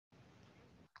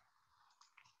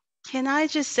Can I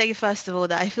just say, first of all,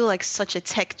 that I feel like such a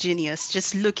tech genius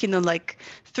just looking on like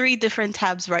three different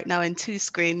tabs right now and two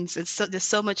screens. There's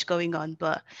so much going on.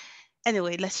 But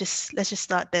anyway, let's just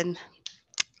start then.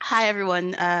 Hi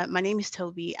everyone, my name is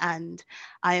Tobi and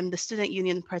I am the Student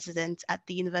Union President at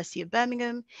the University of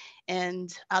Birmingham.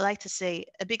 And I'd like to say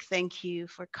a big thank you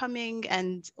for coming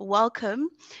and welcome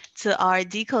to our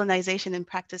Decolonisation in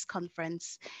Practice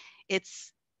conference.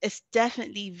 It's it's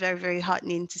definitely very, very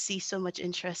heartening to see so much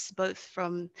interest, both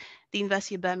from the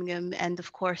University of Birmingham and,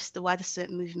 of course, the wider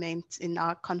student movement in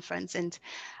our conference. And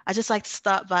I'd just like to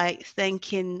start by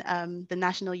thanking the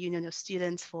National Union of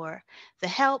Students for the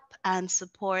help and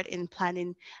support in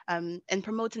planning and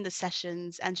promoting the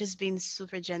sessions and just being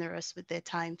super generous with their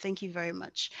time. Thank you very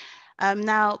much.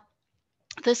 Now,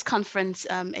 this conference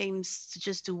aims to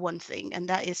just do one thing, and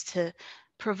that is to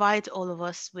provide all of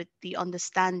us with the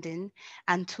understanding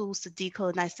and tools to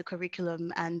decolonize the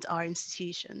curriculum and our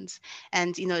institutions.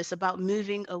 And, it's about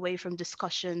moving away from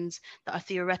discussions that are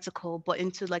theoretical, but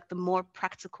into like the more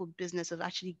practical business of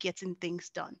actually getting things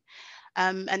done.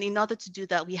 And in order to do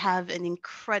that, we have an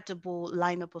incredible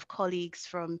lineup of colleagues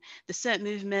from the student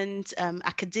movement,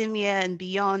 academia, and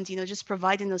beyond, just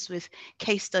providing us with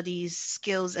case studies,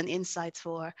 skills, and insights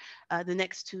for the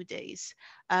next 2 days.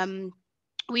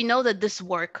 We know that this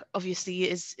work obviously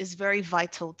is very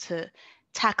vital to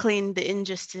tackling the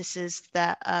injustices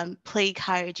that plague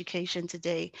higher education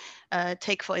today.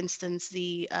 Take, for instance,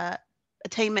 the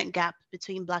attainment gap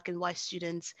between Black and white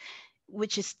students,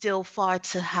 which is still far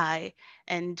too high,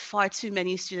 and far too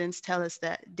many students tell us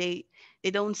that they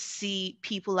don't see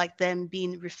people like them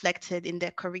being reflected in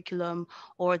their curriculum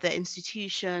or their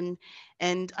institution.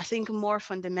 And I think more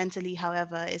fundamentally,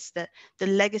 however, is that the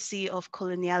legacy of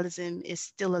colonialism is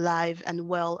still alive and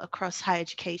well across higher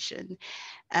education,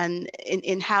 and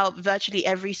in how virtually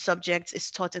every subject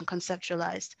is taught and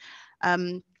conceptualized.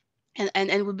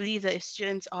 And we believe that if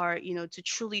students are, to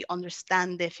truly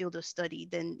understand their field of study,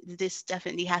 then this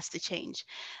definitely has to change.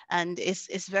 And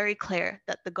it's very clear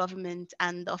that the government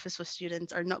and the Office for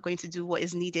Students are not going to do what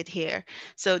is needed here.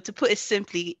 So to put it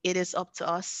simply, it is up to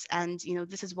us. And,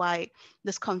 this is why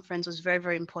this conference was very,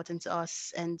 very important to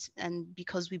us. And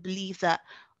because we believe that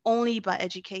only by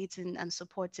educating and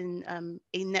supporting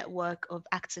a network of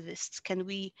activists can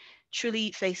we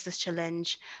truly face this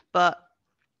challenge. But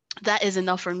that is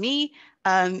enough for me.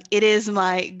 It is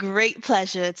my great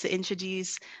pleasure to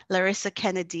introduce Larissa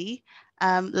Kennedy.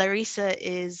 Larissa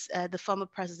is the former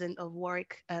president of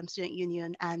Warwick Student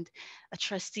Union and a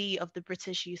trustee of the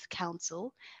British Youth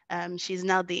Council. She's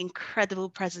now the incredible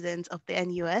president of the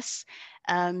NUS.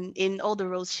 In all the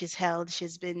roles she's held,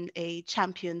 she's been a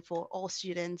champion for all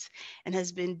students and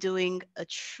has been doing a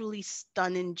truly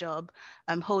stunning job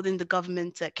holding the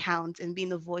government to account and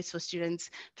being a voice for students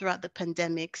throughout the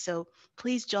pandemic. So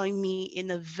please join me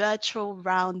in a virtual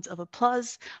round of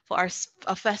applause for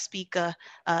our first speaker,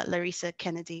 Larissa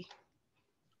Kennedy.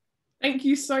 Thank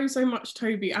you so much,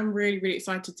 Tobi. I'm really, really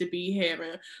excited to be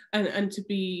here and to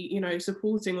be,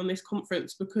 supporting on this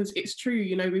conference, because it's true,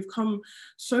 we've come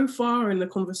so far in the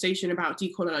conversation about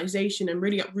decolonisation and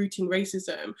really uprooting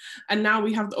racism. And now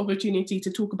we have the opportunity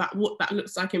to talk about what that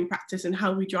looks like in practice and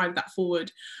how we drive that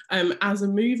forward as a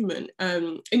movement.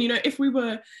 And, if we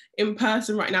were in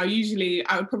person right now, usually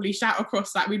I would probably shout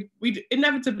across that we'd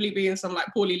inevitably be in some like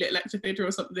poorly lit lecture theatre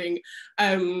or something.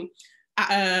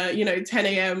 At 10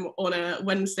 a.m. on a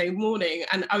Wednesday morning,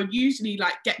 and I would usually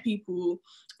get people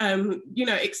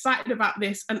excited about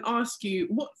this and ask you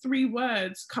what 3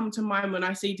 words come to mind when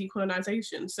I say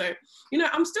decolonisation. So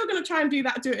I'm still going to try and do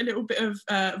it a little bit of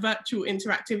virtual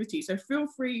interactivity, so feel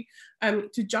free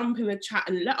to jump in the chat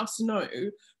and let us know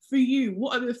for you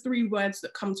what are the 3 words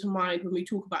that come to mind when we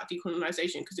talk about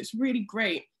decolonisation, because it's really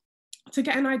great to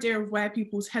get an idea of where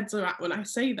people's heads are at when I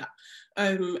say that,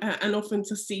 and often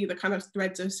to see the kind of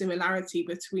threads of similarity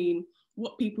between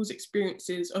what people's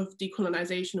experiences of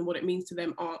decolonisation and what it means to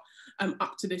them are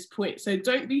up to this point. So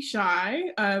don't be shy,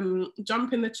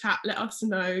 jump in the chat, let us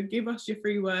know, give us your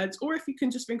 3 words, or if you can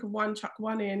just think of one, chuck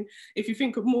one in. If you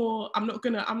think of more, I'm not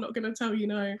gonna tell you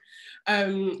no.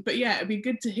 But yeah, it'd be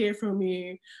good to hear from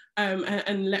you,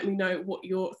 and let me know what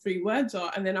your 3 words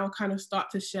are, and then I'll kind of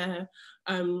start to share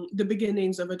the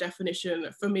beginnings of a definition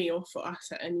for me or for us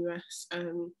at NUS.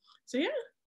 So yeah,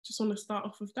 just want to start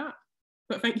off with that.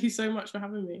 But thank you so much for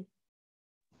having me.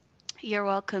 You're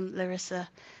welcome, Larissa.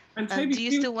 And Tobi, do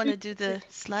you still want to do the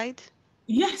slide?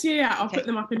 Yes, yeah, I'll put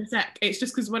them up in a sec. It's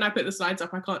just because when I put the slides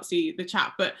up, I can't see the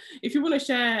chat. But if you want to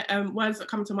share words that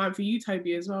come to mind for you,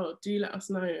 Tobi, as well, do let us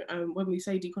know when we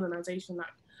say decolonisation,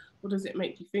 what does it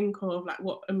make you think of? Like,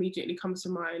 what immediately comes to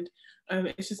mind?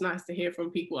 It's just nice to hear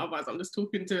from people. Otherwise, I'm just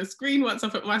talking to a screen once I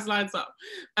put my slides up.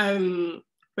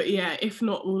 But yeah, if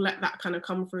not, we'll let that kind of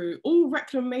come through. Oh,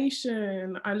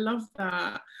 reclamation. I love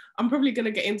that. I'm probably going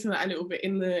to get into that a little bit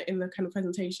in the kind of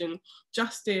presentation.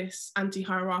 Justice,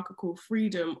 anti-hierarchical,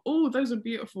 freedom. Oh, those are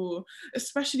beautiful,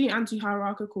 especially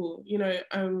anti-hierarchical. You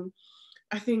know,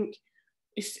 I think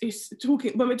it's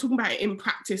talking, when we're talking about it in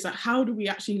practice, like how do we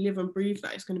actually live and breathe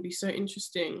that? It's going to be so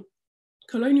interesting.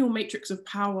 Colonial matrix of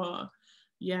power.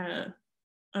 Yeah.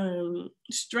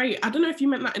 Straight. I don't know if you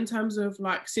meant that in terms of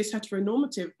like cis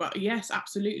heteronormative, but yes,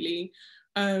 absolutely.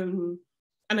 And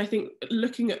I think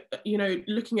looking at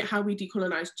how we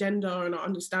decolonize gender and our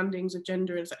understandings of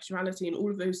gender and sexuality and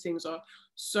all of those things are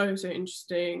so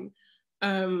interesting.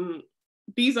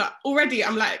 These are already,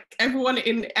 I'm like, everyone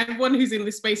who's in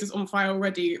this space is on fire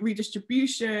already.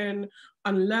 Redistribution,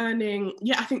 unlearning.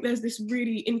 Yeah, I think there's this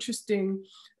really interesting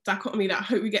dichotomy that I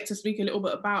hope we get to speak a little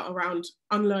bit about around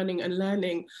unlearning and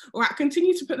learning. All right,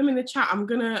 continue to put them in the chat. I'm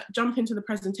gonna jump into the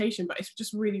presentation, but it's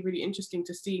just really, really interesting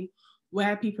to see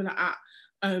where people are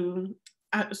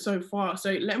at so far.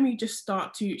 So let me just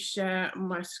start to share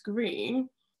my screen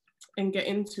and get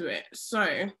into it.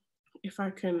 So if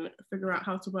I can figure out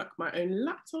how to work my own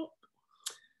laptop.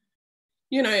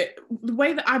 You know, the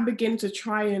way that I begin to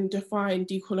try and define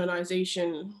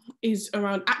decolonization is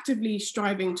around actively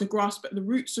striving to grasp at the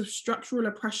roots of structural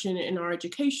oppression in our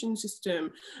education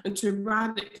system and to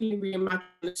radically reimagine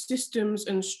the systems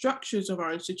and structures of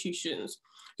our institutions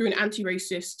through an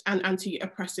anti-racist and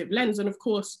anti-oppressive lens. And of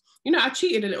course, you know, I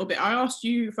cheated a little bit. I asked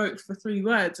you folks for 3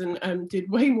 words and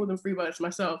did way more than 3 words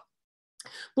myself.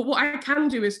 But what I can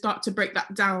do is start to break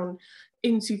that down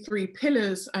into 3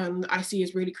 pillars that I see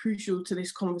as really crucial to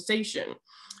this conversation.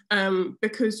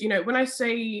 Because, you know, when I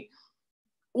say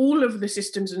all of the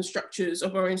systems and structures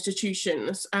of our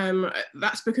institutions,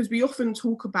 that's because we often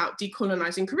talk about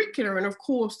decolonizing curricula. And of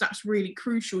course, that's really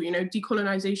crucial, you know,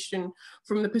 decolonization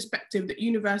from the perspective that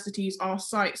universities are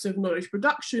sites of knowledge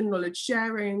production, knowledge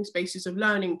sharing, spaces of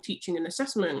learning, teaching and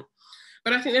assessment.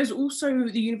 But I think there's also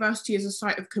the university as a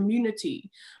site of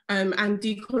community and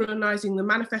decolonizing the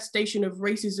manifestation of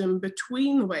racism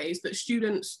between the ways that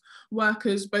students,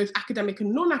 workers, both academic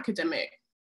and non-academic,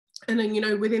 and then, you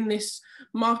know, within this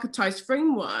marketized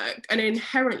framework, an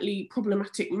inherently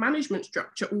problematic management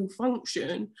structure all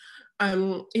function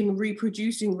in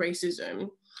reproducing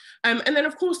racism. And then,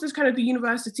 of course, there's kind of the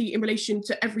university in relation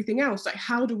to everything else. Like,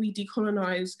 how do we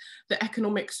decolonize the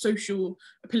economic, social,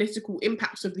 political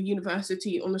impacts of the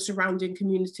university on the surrounding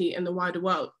community and the wider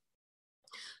world?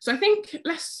 So I think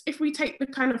if we take the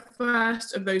kind of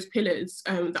first of those pillars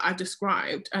that I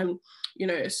described, you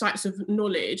know, sites of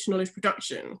knowledge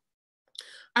production,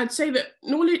 I'd say that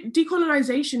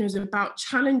decolonization is about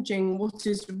challenging what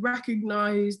is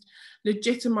recognized,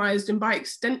 legitimized, and by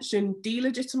extension,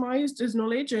 delegitimized as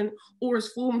knowledge or as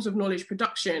forms of knowledge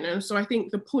production. And so I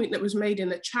think the point that was made in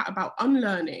the chat about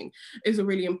unlearning is a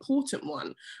really important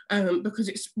one, because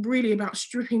it's really about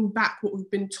stripping back what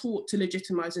we've been taught to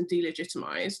legitimize and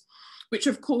delegitimize, which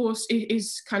of course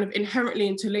is kind of inherently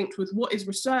interlinked with what is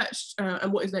researched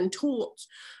and what is then taught,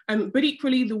 but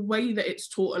equally the way that it's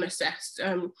taught and assessed.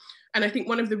 And I think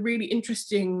one of the really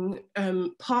interesting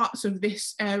parts of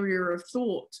this area of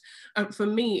thought for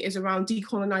me is around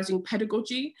decolonizing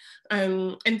pedagogy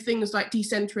and things like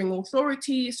decentering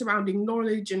authority surrounding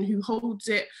knowledge and who holds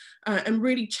it, and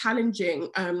really challenging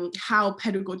how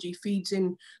pedagogy feeds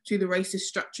into the racist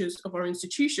structures of our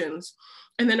institutions.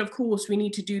 And then, of course, we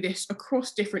need to do this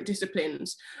across different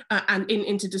disciplines and in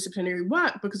interdisciplinary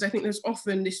work, because I think there's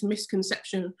often this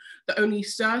misconception that only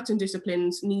certain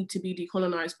disciplines need to be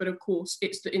decolonized, but of course,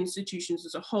 it's the institutions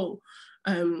as a whole.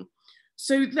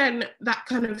 So then that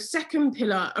kind of second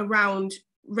pillar around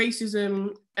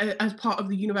racism as part of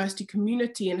the university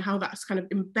community and how that's kind of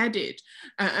embedded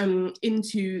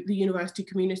into the university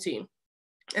community.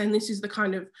 And this is the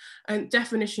kind of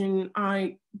definition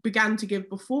I began to give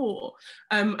before.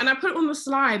 And I put on the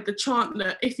slide the chant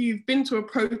that if you've been to a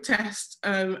protest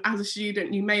as a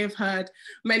student, you may have heard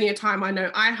many a time, I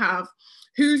know I have,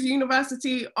 whose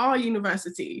university, our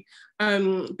university?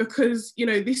 Because, you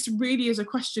know, this really is a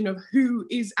question of who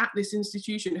is at this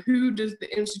institution, who does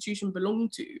the institution belong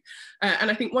to? And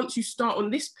I think once you start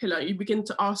on this pillar, you begin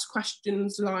to ask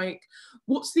questions like,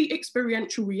 what's the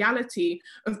experiential reality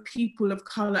of people of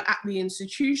colour at the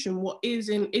institution? What is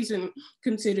and isn't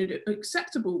considered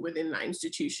acceptable within that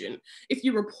institution? If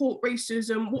you report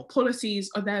racism, what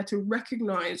policies are there to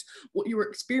recognise what you're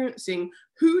experiencing?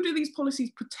 Who do these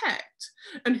policies protect?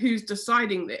 And who's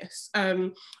deciding this?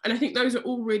 And I think think those are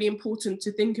all really important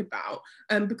to think about,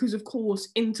 because of course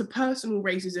interpersonal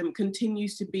racism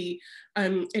continues to be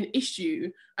an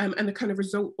issue, and the kind of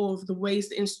result of the ways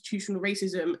that institutional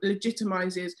racism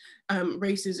legitimizes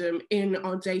racism in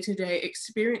our day-to-day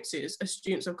experiences as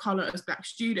students of colour, as Black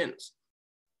students.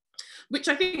 Which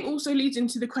I think also leads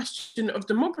into the question of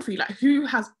demography, like who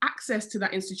has access to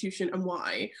that institution and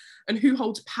why, and who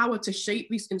holds power to shape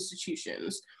these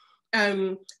institutions.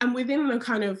 And within the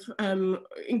kind of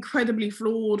incredibly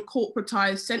flawed,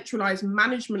 corporatized, centralized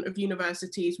management of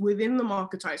universities within the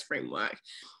marketized framework,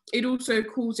 it also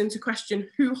calls into question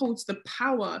who holds the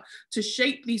power to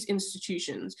shape these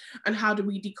institutions, and how do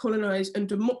we decolonize and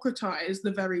democratize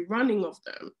the very running of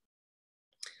them.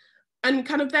 And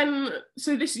kind of then,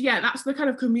 so this, yeah, that's the kind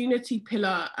of community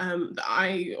pillar that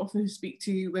I often speak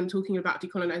to when talking about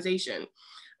decolonization.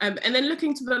 And then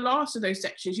looking to the last of those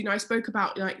sections, you know, I spoke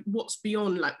about like what's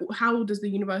beyond, like how does the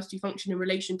university function in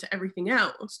relation to everything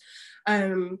else?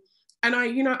 And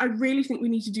I really think we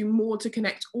need to do more to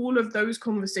connect all of those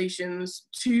conversations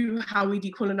to how we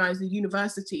decolonize the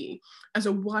university as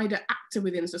a wider actor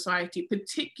within society,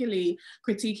 particularly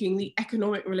critiquing the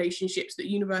economic relationships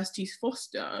that universities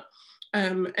foster.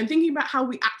 And thinking about how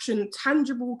we action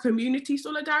tangible community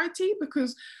solidarity,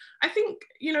 because I think,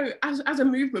 you know, as a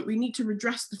movement, we need to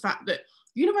redress the fact that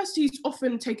universities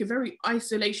often take a very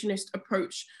isolationist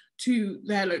approach to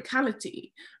their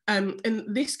locality. And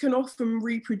this can often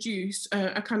reproduce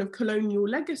a kind of colonial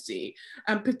legacy,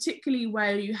 particularly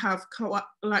where you have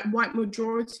like white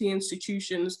majority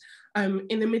institutions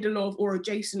in the middle of or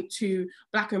adjacent to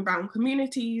Black and brown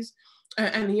communities,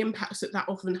 and the impacts that that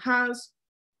often has.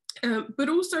 But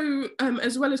also,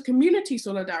 as well as community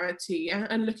solidarity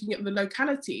and looking at the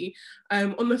locality,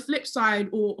 on the flip side,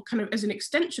 or kind of as an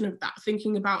extension of that,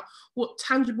 thinking about what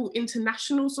tangible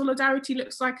international solidarity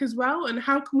looks like as well, and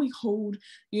how can we hold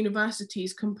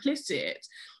universities complicit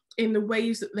in the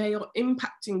ways that they are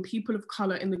impacting people of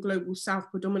colour in the global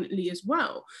south predominantly as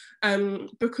well.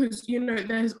 Because, you know,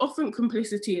 there's often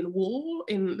complicity in war,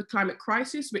 in the climate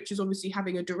crisis, which is obviously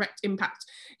having a direct impact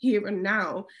here and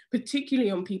now,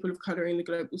 particularly on people of colour in the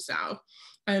global south.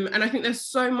 And I think there's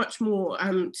so much more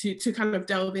to kind of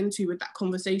delve into with that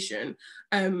conversation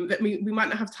that we might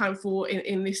not have time for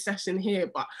in this session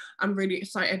here, but I'm really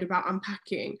excited about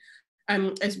unpacking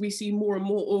as we see more and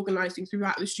more organising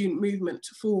throughout the student movement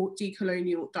for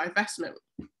decolonial divestment.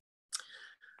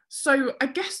 So I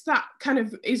guess that kind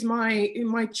of is my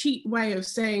cheat way of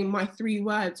saying my 3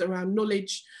 words around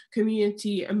knowledge,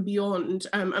 community and beyond.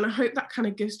 And I hope that kind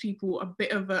of gives people a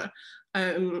bit of a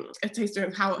taster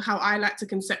of how I like to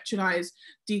conceptualize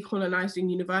decolonising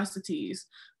universities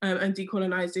and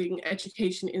decolonising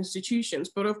education institutions.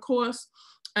 But of course,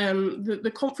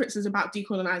 the conference is about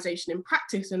decolonisation in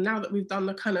practice, and now that we've done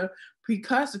the kind of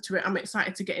precursor to it, I'm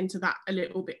excited to get into that a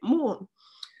little bit more.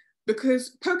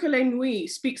 Because Pokelé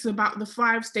speaks about the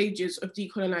 5 stages of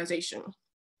decolonisation.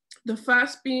 The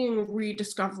first being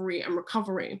rediscovery and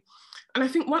recovery. And I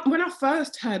think when I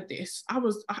first heard this, I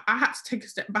had to take a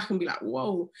step back and be like,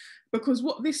 whoa, because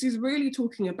what this is really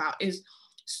talking about is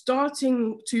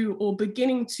starting to, or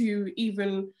beginning to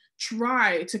even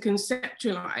try to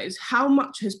conceptualize how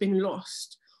much has been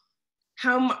lost,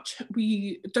 how much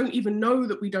we don't even know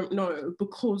that we don't know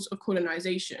because of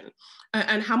colonization,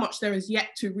 and how much there is yet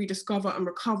to rediscover and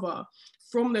recover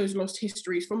from those lost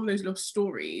histories, from those lost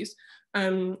stories.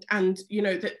 And you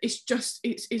know, that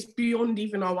it's beyond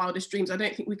even our wildest dreams. I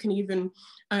don't think we can even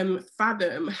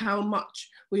fathom how much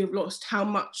we have lost, how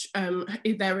much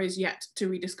there is yet to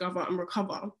rediscover and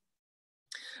recover.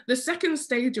 The second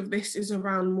stage of this is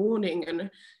around mourning, and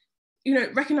you know,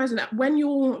 recognizing that when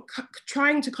you're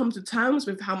trying to come to terms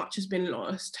with how much has been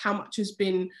lost, how much has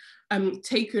been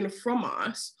taken from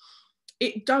us,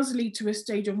 it does lead to a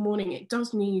stage of mourning. It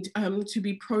does need to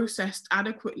be processed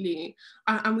adequately,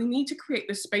 and we need to create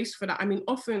the space for that. I mean,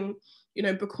 often, you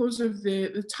know, because of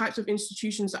the types of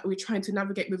institutions that we're trying to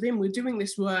navigate within, we're doing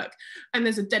this work and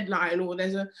there's a deadline or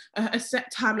there's a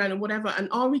set timeline or whatever. And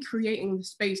are we creating the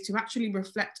space to actually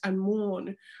reflect and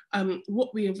mourn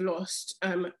what we have lost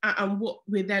and what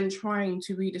we're then trying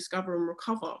to rediscover and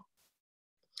recover?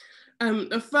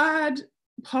 The third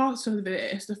part of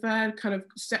this, the third kind of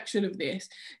section of this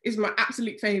is my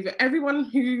absolute favorite. Everyone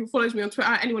who follows me on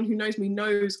Twitter, anyone who knows me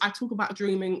knows I talk about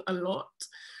dreaming a lot.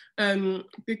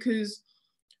 Because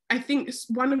I think it's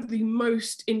one of the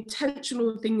most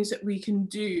intentional things that we can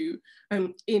do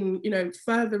in, you know,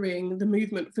 furthering the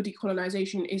movement for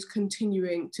decolonisation is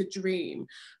continuing to dream.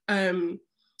 And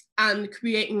and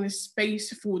creating this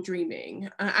space for dreaming.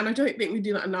 And I don't think we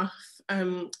do that enough.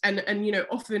 And you know,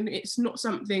 often it's not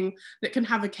something that can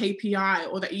have a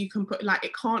KPI or that you can put, like,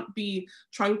 it can't be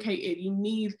truncated. You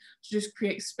need to just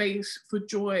create space for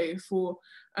joy, for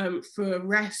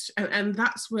rest, and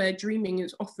that's where dreaming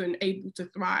is often able to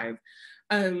thrive.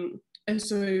 And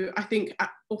so I think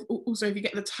also, if you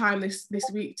get the time this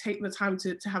week, take the time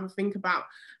to have a think about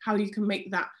how you can make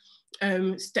that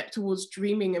step towards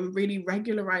dreaming and really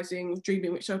regularizing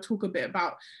dreaming, which I'll talk a bit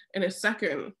about in a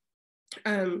second.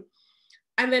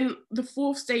 And then the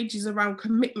fourth stage is around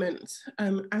commitment.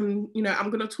 And, you know,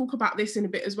 I'm going to talk about this in a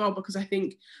bit as well, because I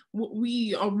think what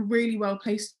we are really well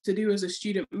placed to do as a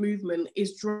student movement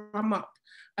is drum up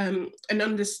an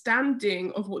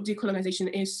understanding of what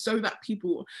decolonisation is, so that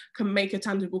people can make a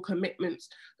tangible commitment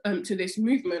to this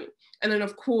movement. And then,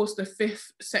 of course, the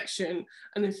fifth section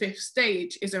and the fifth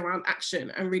stage is around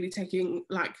action, and really taking,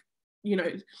 like, you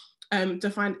know,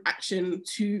 defined action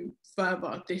to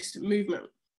further this movement.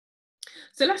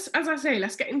 So let's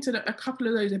get into a couple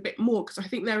of those a bit more, because I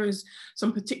think there is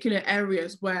some particular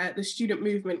areas where the student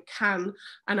movement can,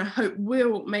 and I hope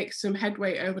will, make some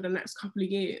headway over the next couple of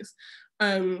years.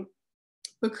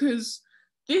 Because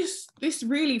this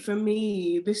really, for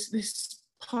me, this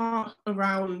part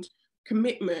around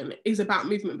commitment is about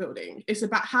movement building. It's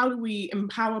about how do we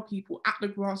empower people at the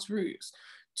grassroots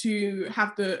to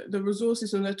have the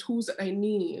resources and the tools that they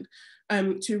need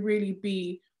to really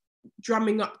be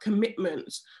drumming up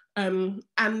commitments, and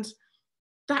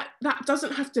that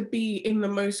doesn't have to be in the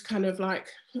most kind of, like,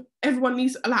 everyone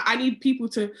needs, like, I need people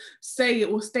to say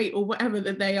or state or whatever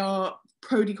that they are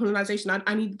pro decolonisation.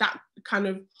 I need that kind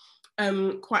of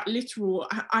quite literal.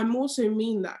 I also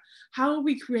mean that, how are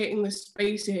we creating the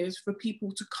spaces for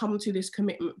people to come to this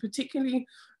commitment, particularly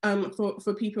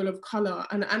for people of colour?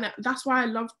 And that's why I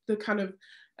love the kind of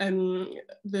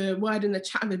the word in the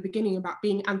chat at the beginning about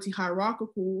being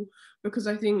anti-hierarchical, because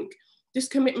I think this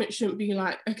commitment shouldn't be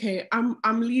like, okay, I'm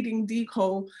leading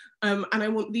Decol, and I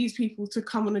want these people to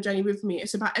come on a journey with me.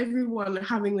 It's about everyone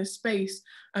having the space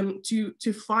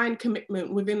to find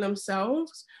commitment within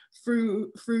themselves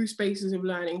through spaces of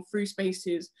learning, through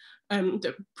spaces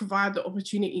that provide the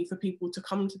opportunity for people to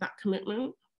come to that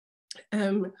commitment.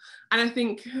 And I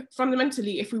think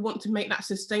fundamentally, if we want to make that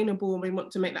sustainable and we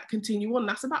want to make that continue on,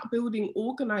 that's about building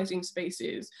organising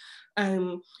spaces.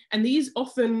 And these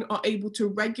often are able to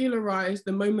regularize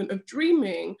the moment of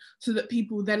dreaming so that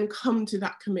people then come to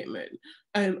that commitment.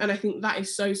 And I think that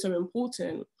is so, so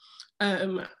important.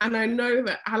 And I know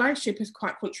that allyship is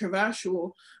quite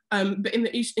controversial, but in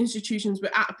the institutions we're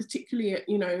at, particularly at,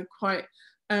 you know, quite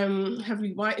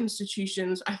heavily white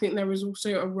institutions, I think there is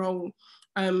also a role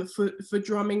for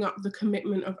drumming up the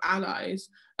commitment of allies,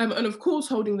 and of course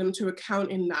holding them to account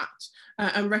in that,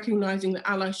 and recognising that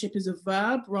allyship is a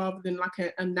verb rather than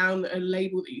like a noun, a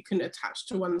label that you can attach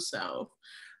to oneself.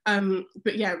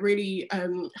 But yeah, really,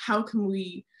 how can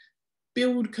we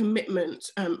build commitment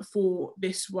for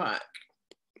this work?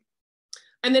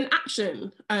 And then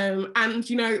action, and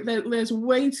you know, there's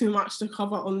way too much to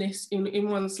cover on this in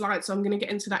one slide, so I'm going to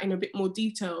get into that in a bit more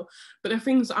detail. But the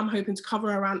things that I'm hoping to cover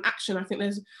around action, I think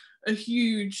there's a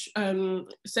huge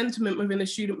sentiment within the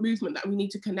student movement that we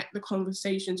need to connect the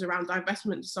conversations around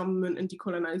divestment, disarmament, and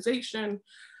decolonisation.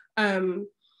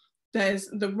 There's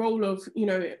the role of, you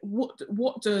know,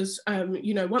 what does,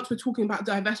 you know, once we're talking about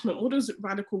divestment, what does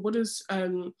radical, what does,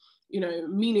 you know,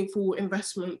 meaningful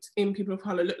investment in people of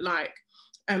colour look like?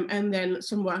 And then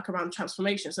some work around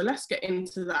transformation. So let's get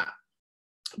into that,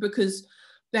 because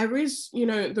there is, you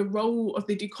know, the role of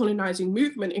the decolonising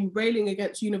movement in railing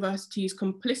against universities'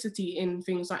 complicity in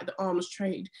things like the arms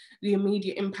trade, the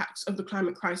immediate impacts of the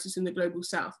climate crisis in the global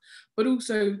south, but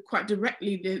also quite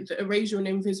directly the erasure and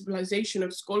invisibilisation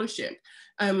of scholarship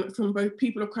from both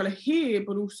people of colour here,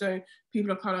 but also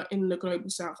people of colour in the global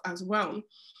south as well.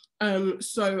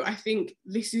 So I think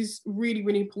this is really,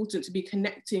 really important to be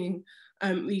connecting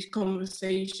these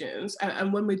conversations,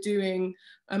 and when we're doing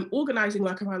organising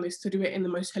work around this, to do it in the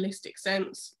most holistic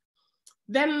sense.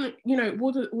 Then, you know,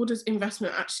 what does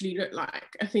investment actually look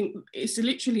like? I think it's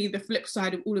literally the flip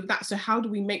side of all of that. So how do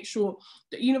we make sure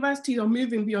that universities are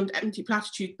moving beyond empty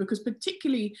platitudes? Because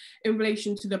particularly in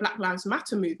relation to the Black Lives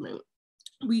Matter movement,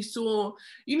 we saw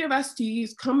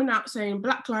universities coming out saying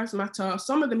Black Lives Matter.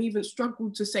 Some of them even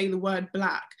struggled to say the word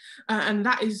Black. And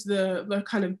that is the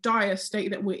kind of dire state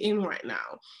that we're in right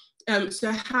now.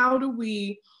 So how do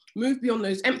we move beyond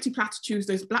those empty platitudes,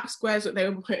 those black squares that they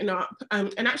were putting up,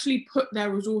 and actually put their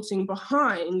resourcing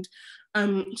behind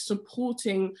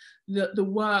supporting the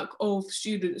work of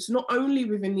students, not only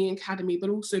within the academy, but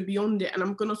also beyond it. And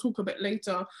I'm going to talk a bit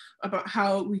later about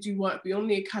how we do work beyond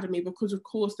the academy, because of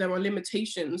course there are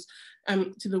limitations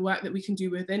to the work that we can do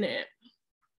within it.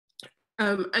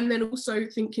 And then also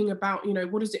thinking about, you know,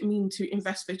 what does it mean to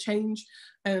invest for change?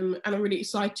 And I'm really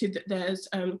excited that there's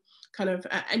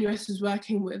NUS is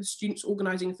working with Students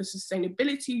Organising for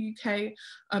Sustainability UK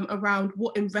around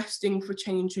what investing for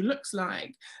change looks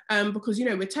like. Because, you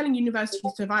know, we're telling universities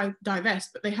to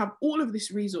divest, but they have all of this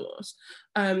resource.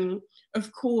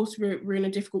 Of course, we're in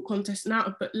a difficult context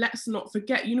now, but let's not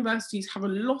forget universities have a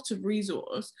lot of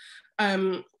resource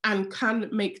and can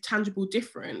make tangible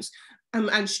difference.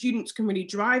 And students can really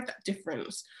drive that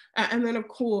difference. And then, of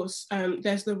course,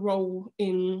 there's the role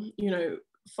in, you know,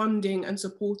 funding and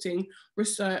supporting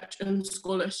research and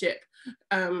scholarship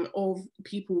of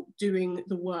people doing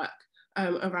the work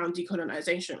around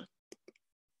decolonisation.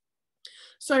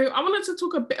 So I wanted to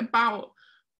talk a bit about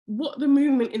what the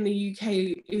movement in the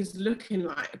UK is looking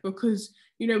like, because,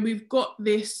 you know, we've got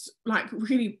this like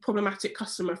really problematic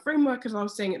customer framework, as I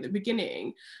was saying at the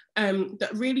beginning, that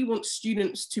really wants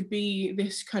students to be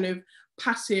this kind of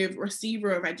passive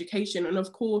receiver of education. And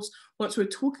of course, once we're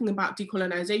talking about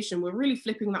decolonisation, we're really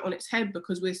flipping that on its head,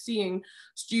 because we're seeing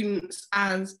students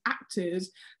as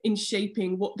actors in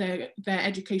shaping what their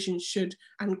education should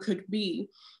and could be.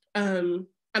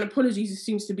 And apologies, it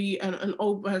seems to be an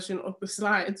old version of the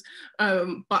slides.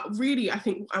 But really, I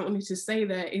think what I wanted to say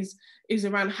there is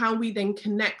around how we then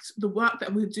connect the work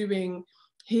that we're doing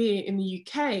here in the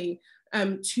UK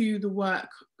to the work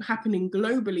happening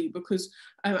globally, because,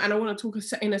 and I want to talk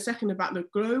in a second about the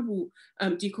global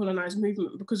decolonized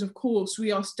movement, because of course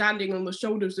we are standing on the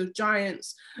shoulders of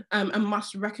giants and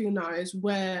must recognize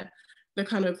where the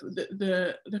kind of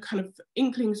the kind of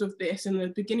inklings of this and the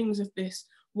beginnings of this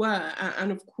were,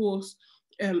 and of course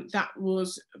that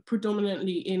was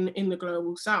predominantly in the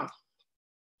global south.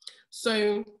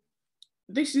 So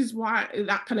this is why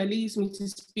that kind of leads me to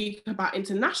speak about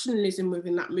internationalism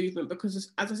within that movement,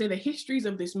 because as I say, the histories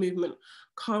of this movement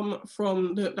come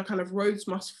from the kind of Rhodes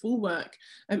Must Fall work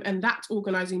and that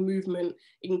organising movement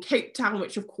in Cape Town,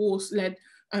 which of course led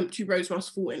to Rhodes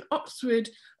Must Fall in Oxford,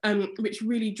 which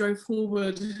really drove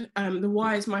forward the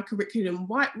Why Is My Curriculum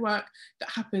White work that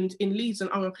happened in Leeds and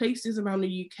other places around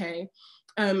the UK.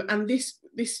 And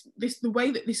the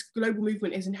way that this global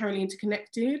movement is inherently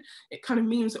interconnected, it kind of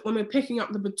means that when we're picking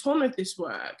up the baton of this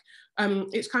work,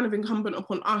 it's kind of incumbent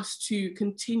upon us to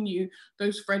continue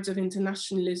those threads of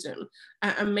internationalism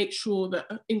and make sure that,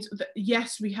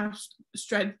 yes, we have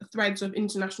threads of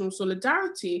international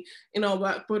solidarity in our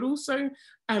work, but also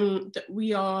that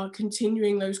we are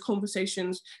continuing those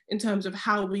conversations in terms of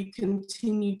how we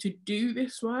continue to do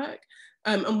this work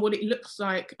and what it looks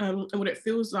like and what it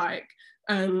feels like.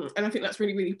 And I think that's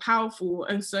really, really powerful.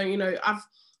 And so, you know, I've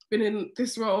been in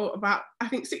this role about, I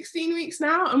think, 16 weeks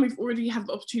now, and we've already had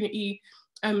the opportunity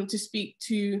to speak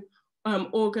to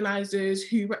organisers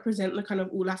who represent the kind of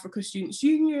All Africa Students'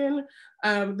 Union, the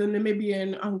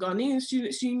Namibian and Ghanaian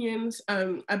Students' Unions,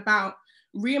 about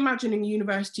reimagining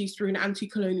universities through an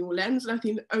anti-colonial lens. And I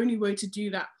think the only way to do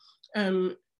that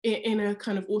in a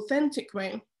kind of authentic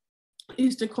way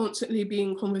is to constantly be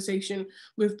in conversation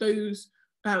with those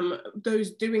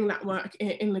doing that work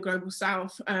in the global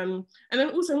south. And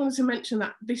then also I wanted to mention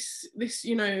that this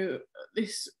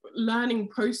learning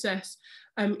process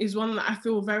is one that I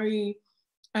feel very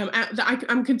that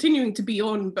I'm continuing to be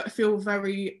on, but I feel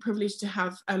very privileged to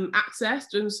have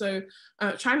accessed, and so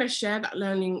trying to share that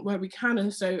learning where we can.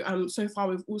 And so so far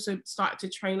we've also started to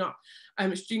train up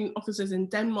student officers in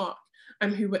Denmark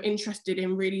who were interested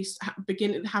in really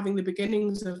having the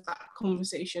beginnings of that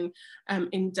conversation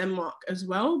in Denmark as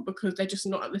well, because they're just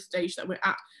not at the stage that we're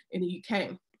at in the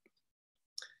UK.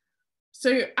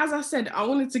 So as I said, I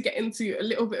wanted to get into a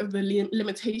little bit of the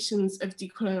limitations of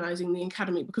decolonising the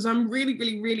academy, because I'm really,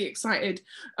 really, really excited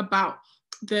about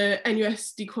the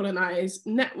NUS Decolonise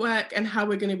network and how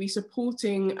we're going to be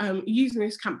supporting, using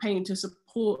this campaign to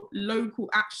support local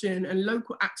action and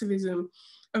local activism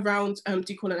around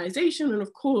decolonisation. And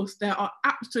of course, there are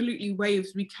absolutely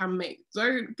waves we can make.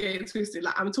 Don't get it twisted,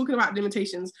 like I'm talking about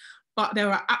limitations, but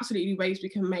there are absolutely ways we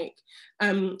can make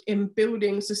in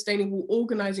building sustainable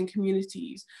organising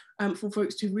communities for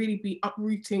folks to really be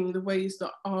uprooting the ways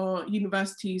that our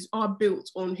universities are built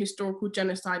on historical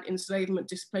genocide, enslavement,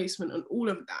 displacement, and all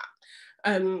of that.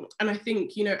 And I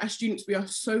think, you know, as students, we are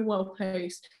so well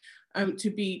placed to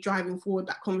be driving forward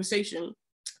that conversation.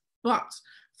 But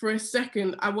for a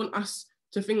second, I want us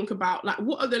to think about, like,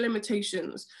 what are the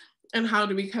limitations and how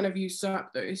do we kind of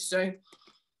usurp those? So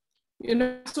You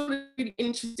know, I saw a really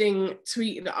interesting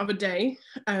tweet the other day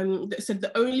that said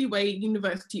the only way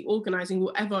university organising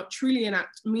will ever truly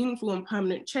enact meaningful and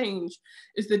permanent change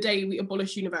is the day we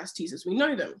abolish universities as we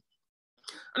know them.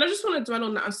 And I just want to dwell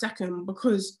on that a second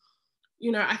because,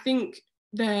 you know, I think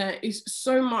there is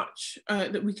so much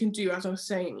that we can do, as I was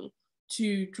saying,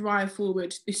 to drive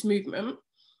forward this movement.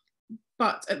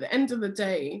 But at the end of the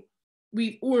day,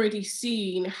 we've already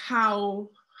seen how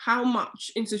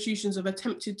much institutions have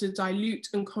attempted to dilute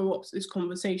and co-opt this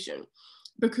conversation,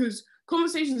 because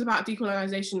conversations about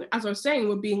decolonisation, as I was saying,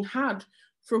 were being had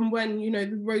from when, you know,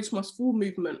 the Roads Must Fall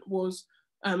movement was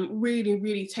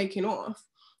really taking off.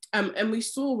 And we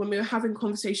saw when we were having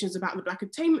conversations about the Black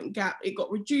attainment gap, it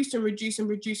got reduced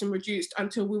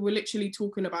until we were literally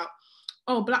talking about,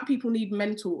 oh, Black people need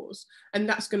mentors and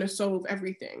that's going to solve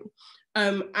everything.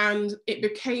 And it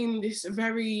became this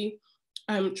very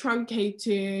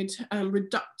truncated,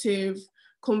 reductive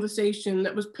conversation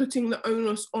that was putting the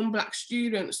onus on Black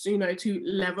students, you know, to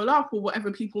level up or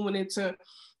whatever people wanted to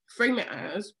frame it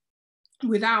as,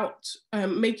 without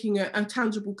making a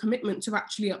tangible commitment to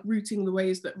actually uprooting the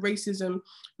ways that racism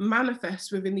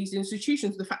manifests within these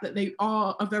institutions, the fact that they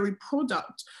are a very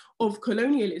product of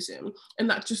colonialism, and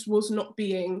that just was not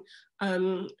being,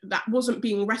 that wasn't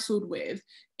being wrestled with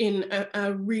in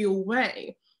a real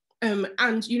way.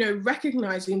 And, you know,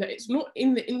 recognizing that it's not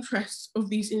in the interests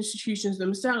of these institutions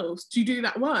themselves to do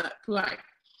that work, like,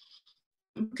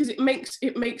 because it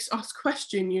makes us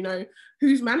question, you know,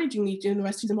 who's managing these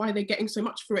universities and why are they getting so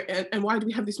much for it, and why do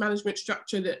we have this management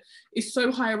structure that is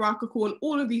so hierarchical, and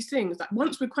all of these things. Like,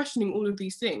 once we're questioning all of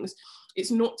these things,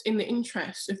 it's not in the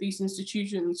interest of these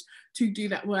institutions to do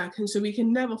that work. And so we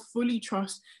can never fully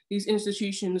trust these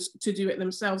institutions to do it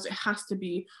themselves. It has to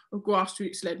be a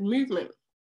grassroots-led movement.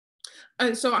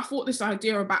 And so I thought this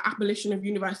idea about abolition of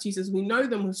universities as we know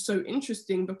them was so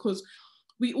interesting, because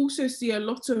we also see a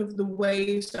lot of the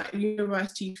ways that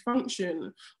universities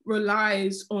function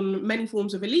relies on many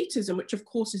forms of elitism, which of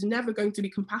course is never going to be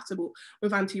compatible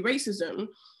with anti-racism.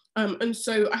 And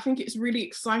so I think it's really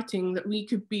exciting that we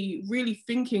could be really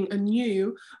thinking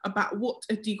anew about what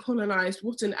a decolonized,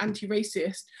 what an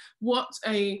anti-racist, what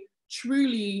a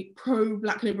truly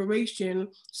pro-Black liberation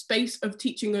space of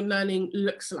teaching and learning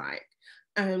looks like.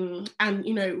 And,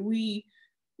 you know, we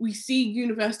see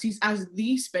universities as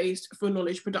the space for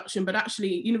knowledge production, but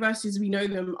actually universities, we know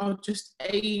them, are just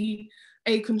a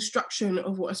construction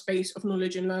of what a space of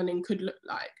knowledge and learning could look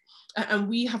like. And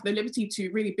we have the liberty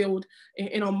to really build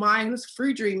in our minds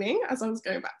through dreaming, as I was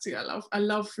going back to, I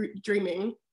love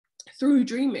dreaming, through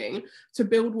dreaming, to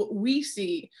build what we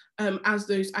see as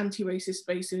those anti-racist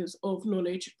spaces of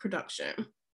knowledge production.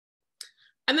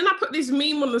 And then I put this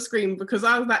meme on the screen because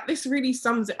I was like, this really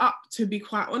sums it up, to be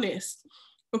quite honest.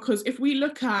 Because if we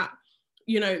look at,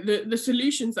 you know, the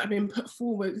solutions that have been put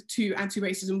forward to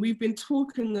anti-racism, we've been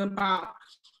talking about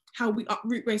how we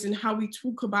uproot race and how we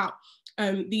talk about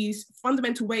these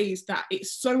fundamental ways that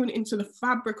it's sewn into the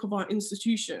fabric of our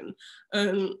institution.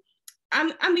 And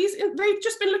these, they've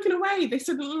just been looking away. They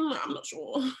said, I'm not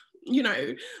sure. You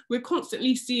know, we're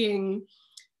constantly seeing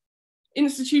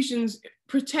institutions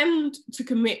pretend to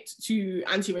commit to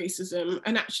anti-racism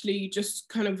and actually just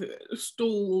kind of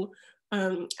stall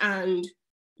and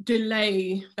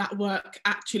delay that work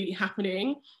actually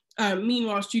happening.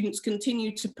 Meanwhile, students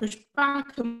continue to push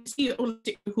back, and we see it on a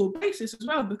cyclical basis as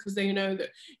well, because they know that,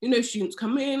 you know, students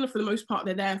come in, for the most part,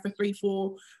 they're there for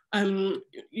 3-4,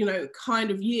 you know,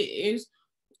 kind of years,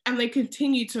 and they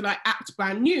continue to like act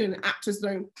brand new and act as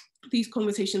though these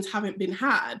conversations haven't been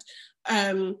had.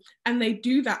 And they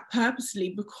do that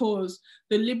purposely because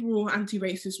the liberal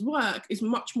anti-racist work is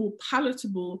much more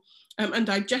palatable and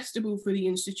digestible for the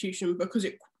institution, because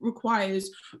it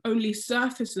requires only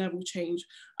surface level change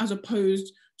as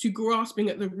opposed to grasping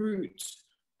at the roots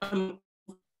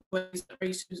ways that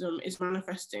racism is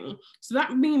manifesting. So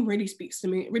that meme really speaks to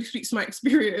me, it really speaks to my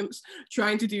experience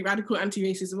trying to do radical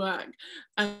anti-racist work.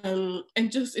 And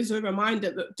just as a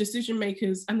reminder that decision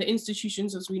makers and the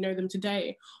institutions as we know them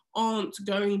today aren't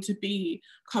going to be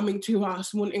coming to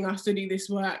us wanting us to do this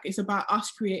work. It's about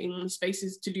us creating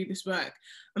spaces to do this work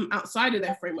outside of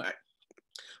their framework.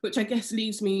 Which I guess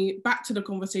leads me back to the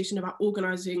conversation about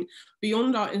organising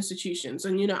beyond our institutions.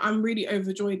 And, you know, I'm really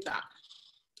overjoyed that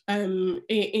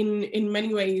in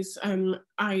many ways,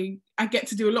 I get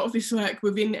to do a lot of this work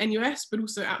within NUS, but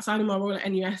also outside of my role at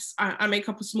NUS, I make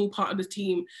up a small part of the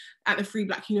team at the Free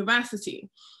Black University.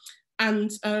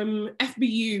 And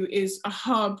FBU is a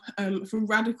hub for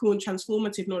radical and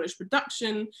transformative knowledge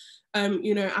production.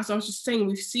 You know, as I was just saying,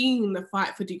 we've seen the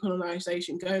fight for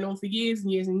decolonisation going on for years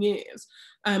and years and years.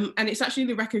 And it's actually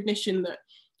the recognition that,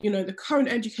 the current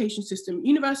education system,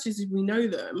 universities as we know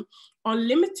them, are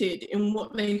limited in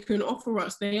what they can offer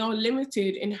us. They are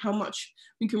limited in how much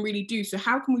we can really do. So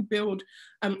how can we build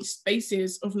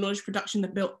spaces of knowledge production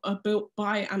that are built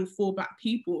by and for Black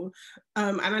people?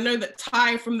 And I know that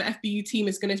Ty from the FBU team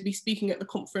is going to be speaking at the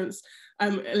conference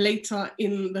later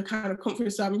in the kind of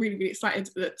conference. So I'm really, really excited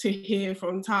to hear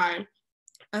from Ty,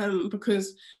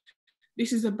 because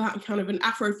this is about kind of an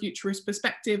Afrofuturist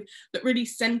perspective that really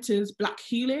centers Black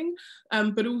healing,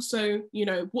 but also,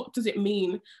 what does it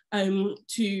mean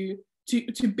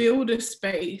to build a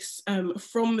space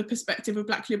from the perspective of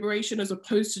Black liberation, as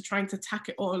opposed to trying to tack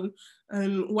it on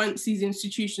once these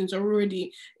institutions are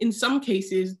already, in some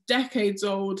cases, decades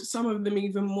old, some of them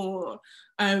even more,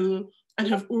 and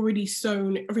have already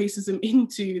sown racism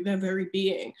into their very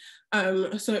being.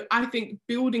 So I think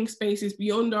building spaces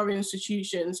beyond our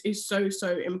institutions is so,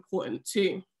 so important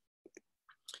too.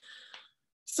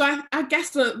 So I guess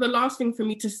the last thing for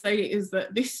me to say is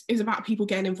that this is about people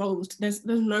getting involved. There's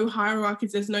no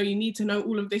hierarchies, there's no, you need to know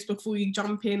all of this before you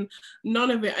jump in. None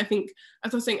of it. I think,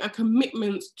 as I was saying, a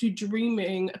commitment to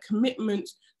dreaming, a commitment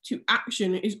to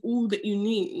action is all that you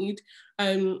need.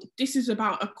 This is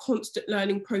about a constant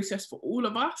learning process for all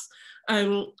of us.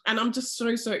 And I'm just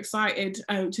so, so excited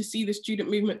to see the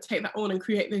student movement take that on and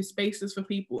create those spaces for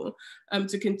people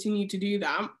to continue to do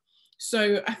that.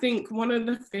 So I think one of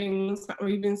the things that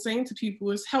we've been saying to people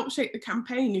is help shape the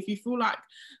campaign. If you feel like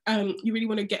you really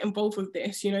want to get involved with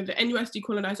this, the NUS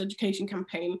Decolonised Education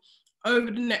campaign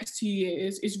over the next 2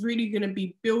 years is really going to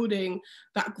be building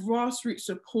that grassroots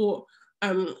support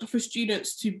for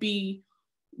students to be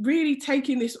really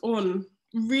taking this on,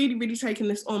 really taking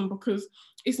this on, because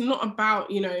it's not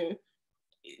about, any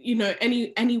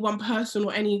one person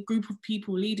or any group of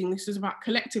people leading. This is about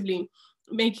collectively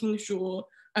making sure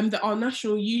that our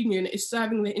national union is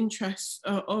serving the interests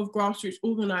of grassroots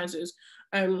organisers.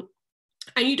 And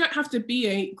you don't have to be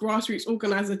a grassroots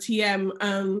organiser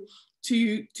TM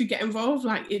to get involved.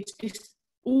 Like it's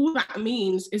all that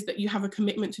means is that you have a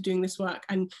commitment to doing this work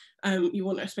and you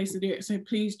want a space to do it. So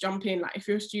please jump in. Like if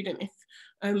you're a student, if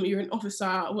you're an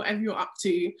officer, whatever you're up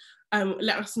to,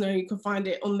 let us know. You can find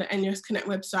it on the NUS Connect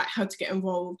website, how to get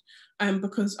involved.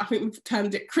 Because I think we've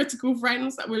termed it critical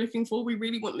friends that we're looking for. We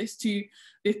really want this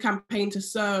campaign to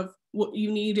serve what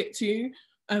you need it to,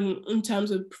 in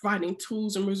terms of providing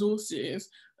tools and resources.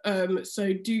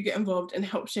 So do get involved and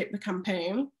help shape the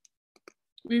campaign.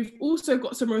 We've also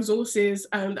got some resources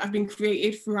that have been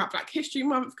created throughout Black History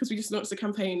Month, because we just launched the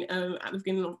campaign at the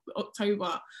beginning of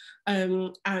October.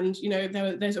 And,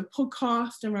 there's a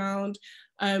podcast around,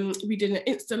 we did an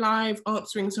Insta Live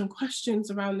answering some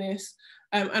questions around this.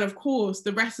 And of course,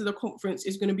 the rest of the conference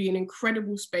is going to be an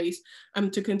incredible space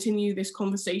to continue this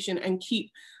conversation and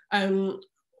keep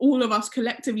all of us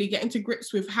collectively getting to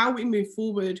grips with how we move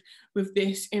forward with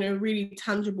this in a really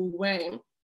tangible way.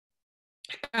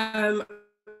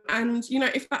 And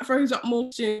if that throws up more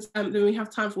questions than we have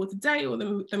time for today, or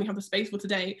than we have the space for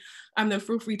today, then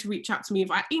feel free to reach out to me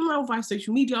via email, via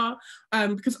social media,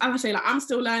 because as I say, I'm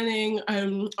still learning.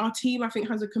 Our team, I think,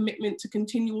 has a commitment to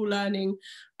continual learning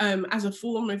as a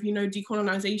form of,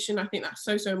 decolonisation. I think that's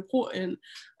so, so important.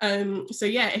 So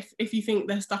yeah, if you think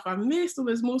there's stuff I've missed or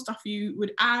there's more stuff you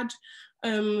would add,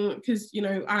 because,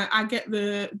 I get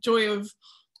the joy of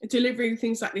delivering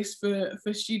things like this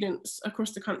for students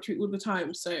across the country all the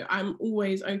time. So I'm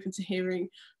always open to hearing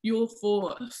your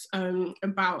thoughts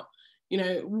about,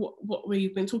 what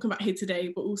we've been talking about here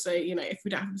today, but also, if we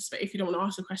don't have the space, if you don't want to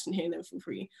ask a question here, then feel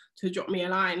free to drop me a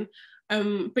line.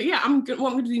 But yeah, what I'm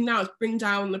going to do now is bring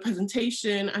down the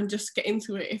presentation and just get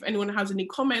into it. If anyone has any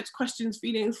comments, questions,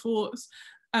 feelings, thoughts,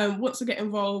 wants to get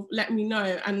involved, let me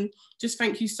know. And just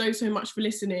thank you so, so much for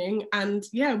listening. And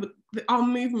yeah, our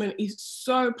movement is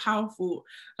so powerful,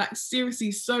 like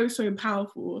seriously so, so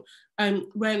powerful.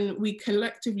 When we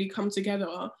collectively come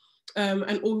together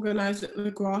and organise at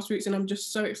the grassroots. And I'm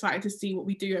just so excited to see what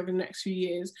we do over the next few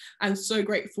years, and so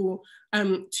grateful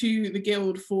to the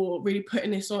Guild for really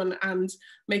putting this on and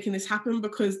making this happen,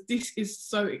 because this is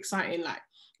so exciting. Like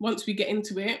once we get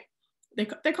into it,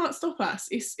 they can't stop us.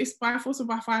 It's by force or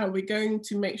by fire. We're going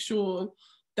to make sure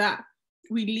that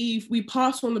we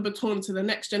pass on the baton to the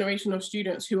next generation of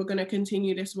students who are going to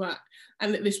continue this work,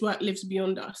 and that this work lives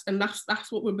beyond us. And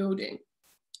that's what we're building.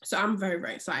 So I'm very,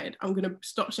 very excited. I'm going to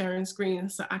stop sharing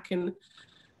screens so I can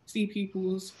see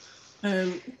people's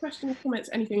questions,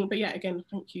 comments, anything. But yeah, again,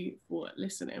 thank you for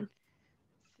listening.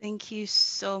 Thank you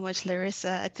so much,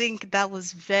 Larissa. I think that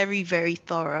was very, very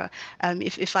thorough.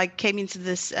 If I came into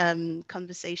this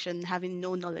conversation having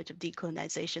no knowledge of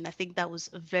decolonisation, I think that was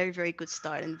a very, very good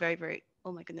start and very, very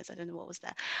oh my goodness, I don't know what was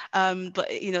that.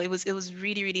 But you know, it was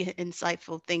really, really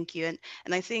insightful. Thank you.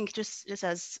 And I think just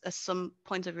as some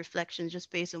point of reflection,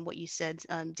 just based on what you said,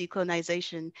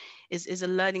 decolonization is a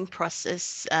learning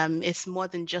process. It's more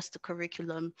than just a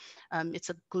curriculum. It's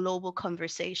a global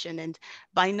conversation, and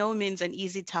by no means an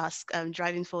easy task,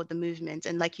 driving forward the movement.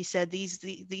 And like you said,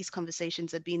 these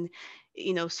conversations have been,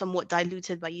 you know, somewhat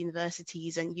diluted by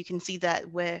universities, and you can see that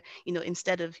where, you know,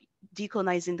 instead of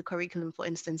decolonizing the curriculum, for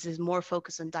instance, is more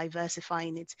focused on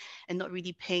diversifying it and not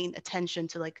really paying attention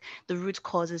to like the root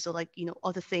causes or like, you know,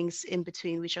 other things in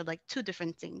between, which are like two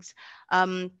different things.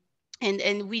 And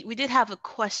we did have a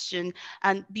question,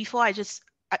 and before I just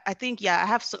I think, yeah, I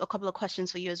have a couple of questions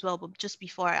for you as well. But just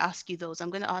before I ask you those, I'm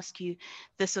going to ask you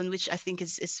this one, which I think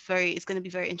is it's going to be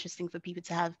very interesting for people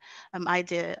to have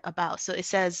idea about. So it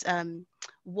says,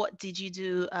 what did you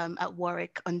do at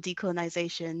Warwick on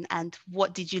decolonization, and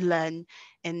what did you learn?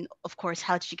 And of course,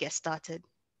 how did you get started?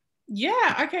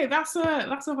 Yeah, okay, that's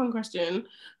a fun question.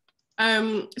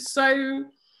 So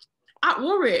at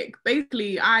Warwick,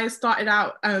 basically, I started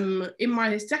out in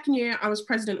my second year. I was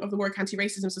president of the Warwick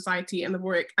Anti-Racism Society and the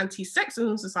Warwick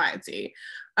Anti-Sexism Society.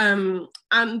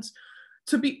 And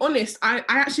to be honest, I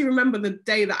actually remember the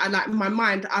day that I, like, in my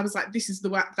mind, I was like, this is the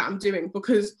work that I'm doing,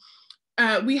 because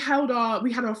we had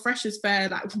our freshers fair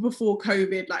like before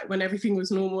COVID, like when everything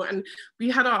was normal, and we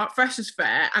had our freshers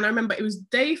fair. And I remember it was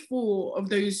day 4 of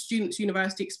those students'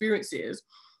 university experiences.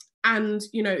 And,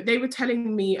 you know, they were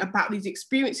telling me about these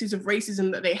experiences of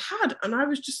racism that they had. And I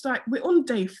was just like, we're on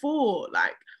day 4.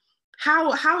 Like,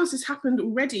 how has this happened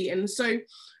already? And so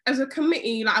as a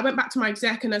committee, like I went back to my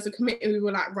exec, and as a committee, we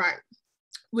were like, right,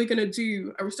 we're going to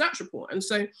do a research report. And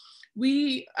so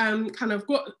we kind of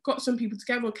got some people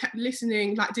together, kept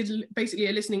listening, like did basically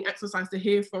a listening exercise to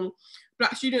hear from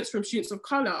Black students, from students of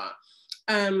color,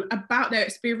 about their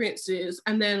experiences.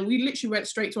 And then we literally went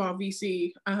straight to our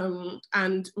VC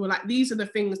and were like, these are the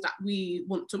things that we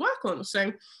want to work on.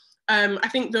 So I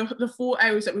think the 4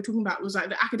 areas that we're talking about was like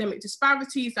the academic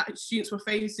disparities that students were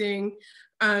facing,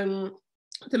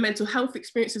 the mental health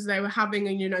experiences they were having,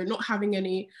 and, you know, not having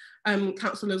any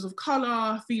counsellors of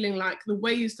colour, feeling like the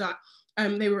ways that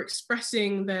they were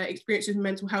expressing their experiences with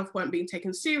mental health weren't being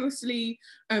taken seriously.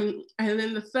 And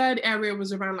then the third area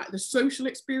was around like the social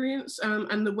experience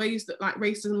and the ways that like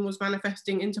racism was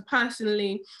manifesting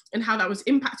interpersonally, and how that was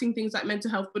impacting things like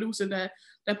mental health, but also their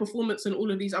performance and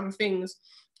all of these other things.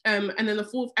 And then the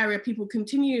 4th area people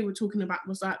were talking about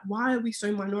was like, why are we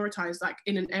so minoritized like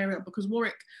in an area? Because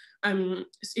Warwick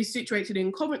is situated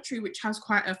in Coventry, which has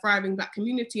quite a thriving Black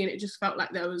community, and it just felt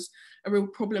like there was a real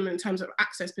problem in terms of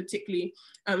access, particularly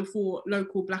for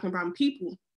local Black and brown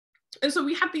people. And so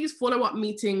we had these follow-up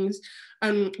meetings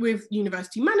with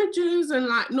university managers, and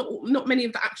like not many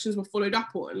of the actions were followed up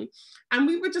on. And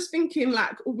we were just thinking,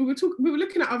 like, we were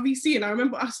looking at our VC, and I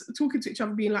remember us talking to each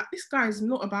other being like, this guy's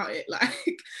not about it.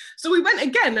 Like, so we went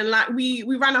again, and like we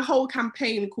ran a whole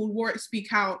campaign called Warwick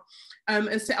Speak Out,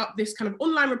 and set up this kind of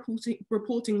online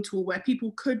reporting tool where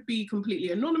people could be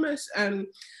completely anonymous. And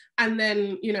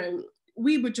then, you know,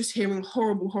 we were just hearing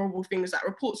horrible things, like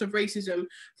reports of racism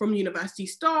from university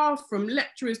staff, from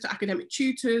lecturers to academic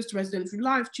tutors to residential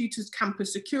life tutors,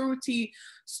 campus security,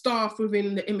 staff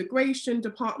within the immigration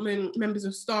department, members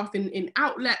of staff in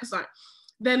outlets, like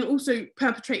then also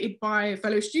perpetrated by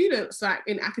fellow students, like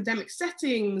in academic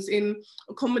settings, in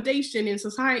accommodation, in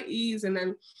societies. And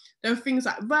then there were things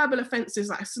like verbal offences,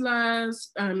 like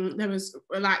slurs. There was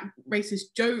like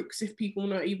racist jokes, if people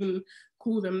not even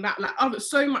call them that, like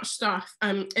so much stuff,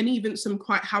 and even some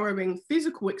quite harrowing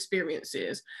physical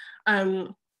experiences.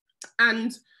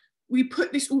 And we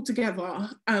put this all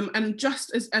together, and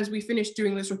just as we finished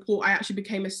doing this report, I actually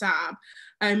became a SAB.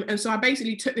 And so I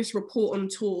basically took this report on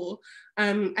tour,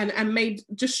 and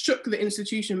just shook the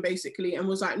institution basically, and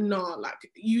was like, nah, like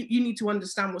you need to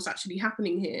understand what's actually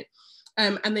happening here.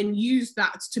 And then use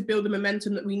that to build the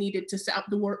momentum that we needed to set up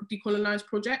the Warwick Decolonise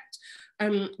project,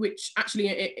 which actually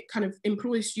it kind of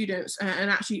employs students and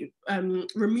actually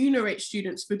remunerates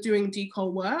students for doing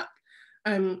decol work.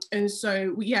 And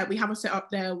so we have a setup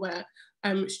there where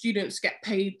students get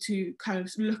paid to kind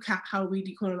of look at how we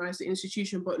decolonise the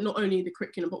institution, but not only the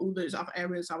curriculum, but all those other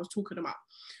areas I was talking about.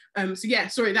 So yeah,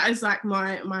 sorry, that is like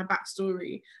my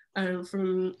backstory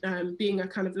from being a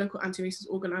kind of local anti-racist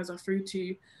organiser through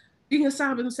to being a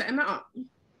SAB and setting that up.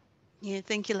 Yeah,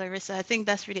 thank you, Larissa. I think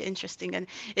that's really interesting, and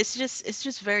it's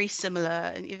just very similar.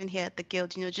 And even here at the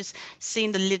Guild, just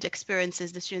seeing the lived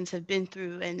experiences the students have been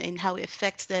through, and how it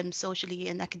affects them socially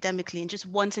and academically, and just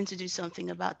wanting to do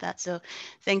something about that. So,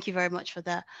 thank you very much for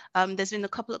that. There's been a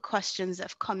couple of questions that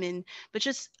have come in, but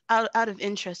just out of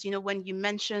interest, when you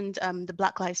mentioned the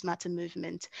Black Lives Matter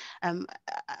movement,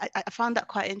 I found that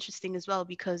quite interesting as well,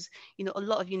 because a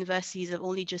lot of universities have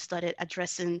only just started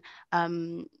addressing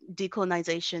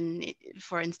decolonization,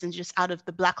 for instance, just out of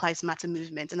the Black Lives Matter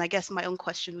movement. And I guess my own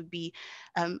question would be,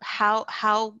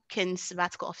 how can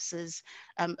sabbatical officers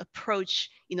approach,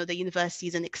 the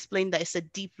universities and explain that it's a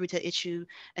deep-rooted issue,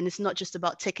 and it's not just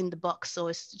about ticking the box. So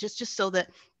it's just so that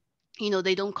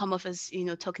they don't come off as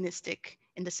tokenistic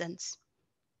in the sense.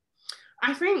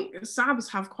 I think SABs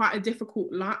have quite a difficult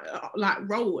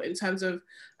role in terms of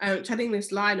treading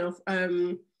this line of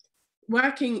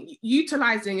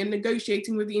utilizing and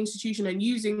negotiating with the institution and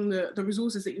using the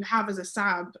resources that you have as a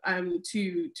SAB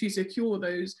to secure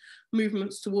those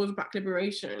movements towards Black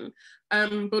liberation,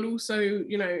 but also,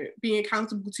 being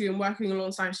accountable to and working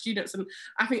alongside students. And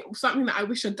I think something that I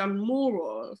wish I'd done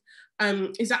more of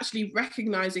is actually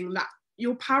recognizing that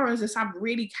your power as a SAB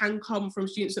really can come from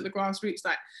students at the grassroots.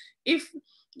 Like, if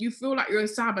you feel like you're a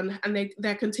SAB and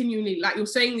they're continually, like, you're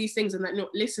saying these things and they're not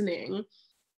listening,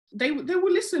 they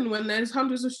will listen when there's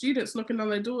hundreds of students knocking on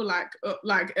their door, like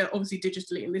obviously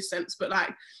digitally in this sense, but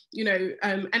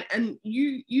and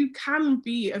you can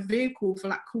be a vehicle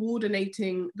for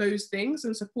coordinating those things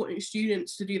and supporting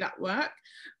students to do that work.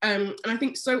 And I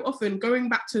think so often, going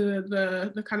back to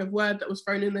the kind of word that was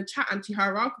thrown in the chat,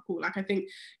 anti-hierarchical, I think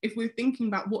if we're thinking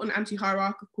about what an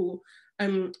anti-hierarchical,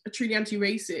 a truly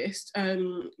anti-racist,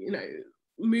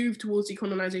 move towards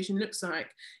decolonization looks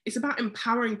like, it's about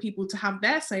empowering people to have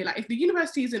their say. Like, if the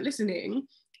university isn't listening,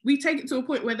 we take it to a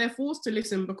point where they're forced to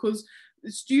listen because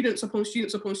students upon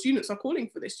students upon students are calling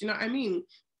for this. Do you know what I mean?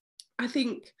 I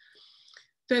think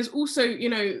there's also,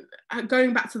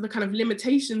 going back to the kind of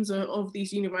limitations of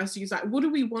these universities, like, what do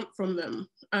we want from them?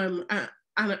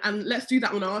 And let's do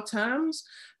that on our terms,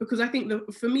 because I think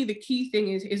for me the key thing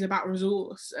is about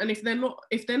resource. And if they're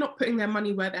not putting their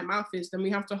money where their mouth is, then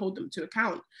we have to hold them to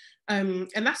account. And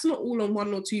that's not all on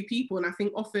one or two people. And I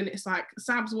think often it's like,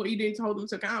 Sabs, what are you doing to hold them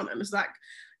to account? And it's like,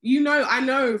 I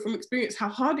know from experience how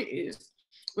hard it is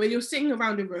when you're sitting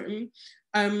around a room.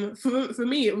 For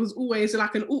me, it was always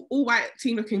like an all white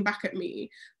team looking back at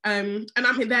me, and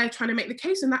I'm there trying to make the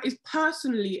case, and that is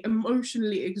personally,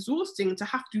 emotionally exhausting to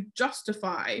have to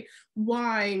justify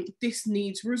why this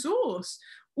needs resource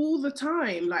all the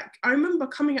time. Like, I remember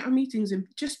coming out of meetings and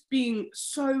just being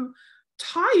so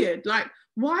tired. Like,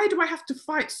 why do I have to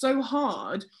fight so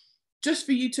hard just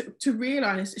for you to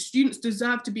realize that students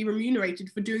deserve to be remunerated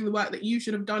for doing the work that you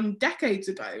should have done decades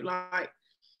ago? Like,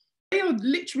 they are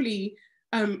literally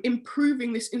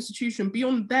improving this institution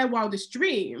beyond their wildest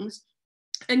dreams,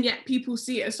 and yet people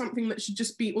see it as something that should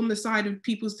just be on the side of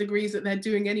people's degrees that they're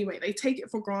doing anyway. They take it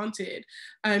for granted.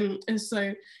 And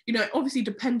so, obviously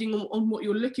depending on what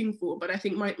you're looking for, but I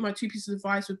think my two pieces of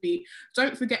advice would be,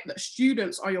 don't forget that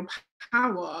students are your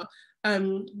power.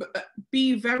 But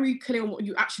be very clear on what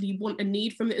you actually want and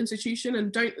need from the institution,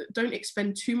 and don't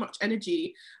expend too much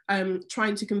energy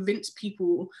trying to convince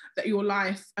people that your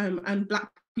life and Black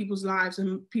people's lives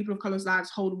and people of colour's lives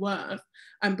hold worth,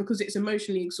 because it's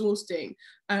emotionally exhausting.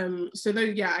 So though,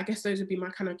 yeah, I guess those would be my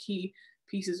kind of key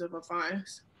pieces of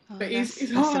advice. But it's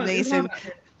hard. Amazing. It's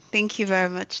hard. Thank you very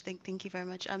much. Thank you very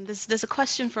much. There's a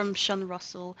question from Sean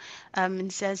Russell, and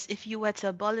it says, if you were to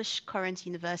abolish current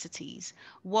universities,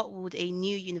 what would a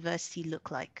new university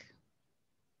look like?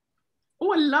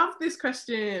 Oh, I love this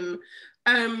question.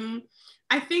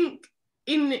 I think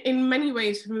in many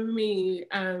ways for me,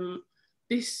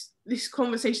 this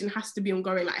conversation has to be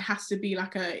ongoing. Like, it has to be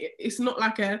it's not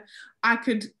I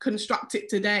could construct it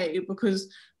today,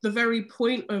 because the very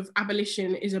point of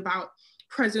abolition is about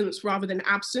presence rather than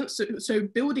absence. So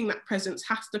building that presence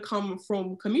has to come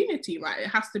from community, right? It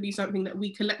has to be something that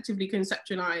we collectively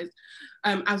conceptualize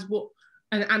as what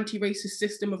an anti-racist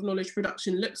system of knowledge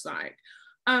production looks like.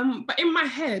 But in my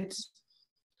head,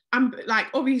 I'm like,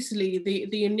 obviously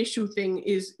the initial thing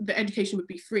is that education would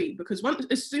be free, because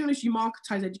as soon as you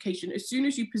marketize education, as soon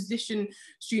as you position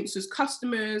students as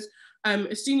customers,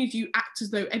 as soon as you act as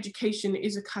though education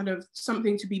is a kind of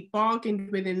something to be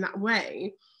bargained with in that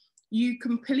way, you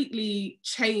completely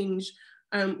change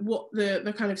what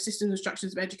the kind of systems and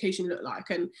structures of education look like.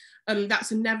 And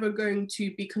that's never going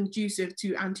to be conducive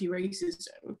to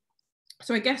anti-racism.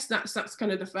 So I guess that's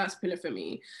kind of the first pillar for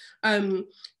me.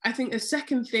 I think the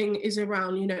second thing is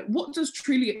around, you know, what does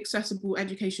truly accessible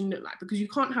education look like? Because you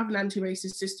can't have an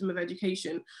anti-racist system of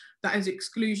education that is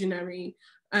exclusionary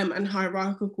and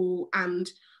hierarchical, and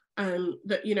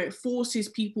that, you know, forces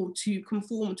people to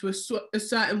conform to a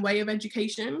certain way of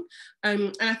education.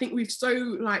 And I think we've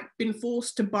so like been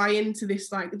forced to buy into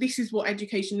this, like, this is what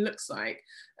education looks like,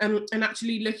 and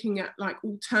actually looking at like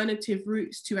alternative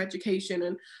routes to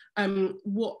education, and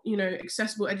what, you know,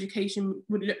 accessible education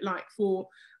would look like for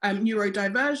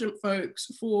neurodivergent folks,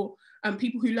 for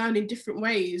people who learn in different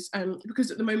ways,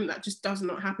 because at the moment that just does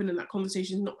not happen, and that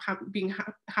conversation is not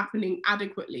happening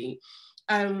adequately.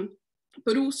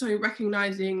 But also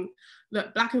recognizing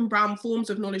that Black and brown forms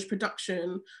of knowledge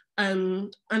production,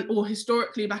 or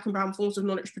historically Black and brown forms of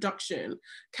knowledge production,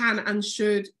 can and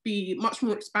should be much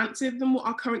more expansive than what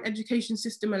our current education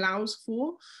system allows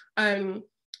for.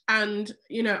 And,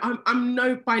 you know, I'm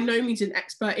by no means an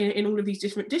expert in all of these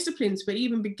different disciplines, but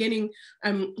even beginning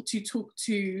to talk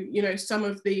to, you know, some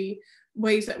of the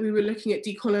ways that we were looking at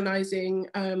decolonizing,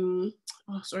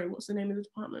 what's the name of the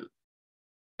department?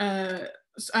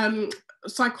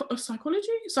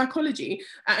 Psychology,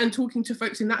 and talking to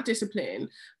folks in that discipline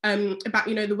about,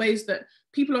 you know, the ways that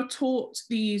people are taught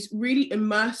these really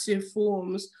immersive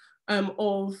forms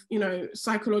of, you know,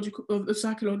 the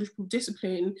psychological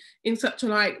discipline in such a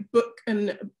like book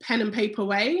and pen and paper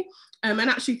way, and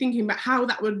actually thinking about how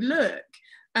that would look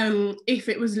if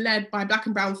it was led by Black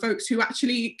and brown folks who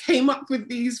actually came up with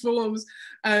these forms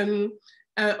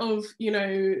of, you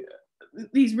know,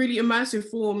 these really immersive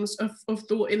forms of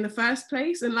thought in the first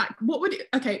place. And like, what would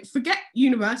it, forget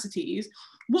universities,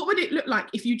 what would it look like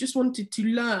if you just wanted to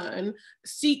learn,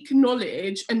 seek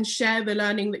knowledge, and share the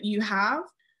learning that you have?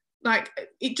 Like,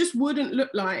 it just wouldn't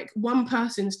look like one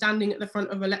person standing at the front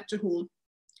of a lecture hall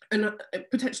and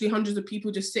potentially hundreds of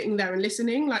people just sitting there and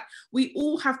listening. Like, we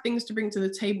all have things to bring to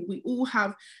the table. We all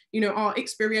have, you know, our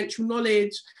experiential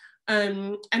knowledge,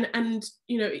 and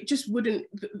you know, it just wouldn't,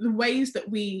 the ways that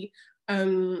we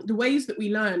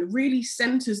learn really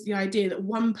centers the idea that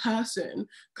one person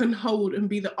can hold and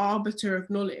be the arbiter of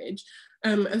knowledge,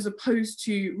 as opposed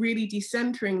to really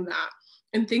decentering that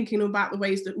and thinking about the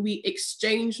ways that we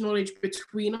exchange knowledge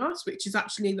between us, which is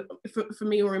actually, for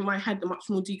me, or in my head, the much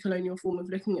more decolonial form of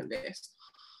looking at this.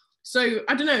 So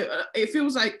I don't know, it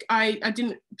feels like I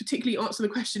didn't particularly answer the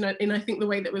question in, I think, the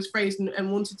way that was phrased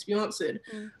and wanted to be answered.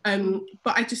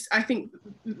 But I think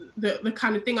the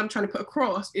kind of thing I'm trying to put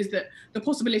across is that the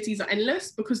possibilities are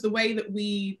endless, because the way that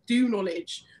we do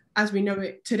knowledge as we know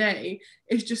it today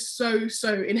is just so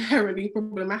inherently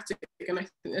problematic. And I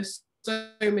think there's so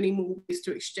many more ways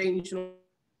to exchange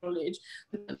knowledge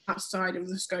outside of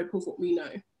the scope of what we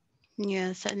know.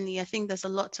 Yeah, certainly. I think there's a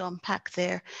lot to unpack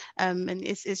there. And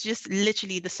it's just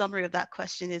literally the summary of that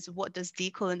question is, what does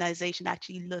decolonization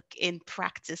actually look in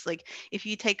practice? Like, if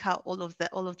you take out all of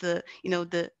the, you know,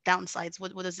 the downsides,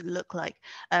 what does it look like?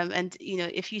 And, you know,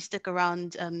 if you stick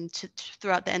around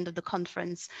throughout the end of the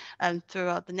conference,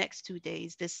 throughout the next 2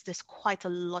 days, there's quite a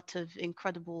lot of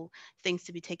incredible things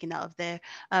to be taken out of there.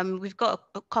 We've got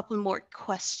a couple more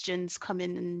questions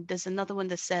coming, and there's another one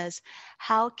that says,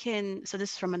 so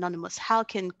this is from Anonymous, how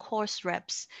can course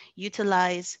reps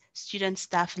utilize student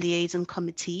staff liaison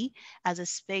committee as a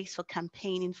space for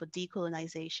campaigning for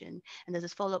decolonization? And there's a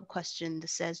follow-up question that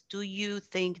says, do you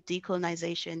think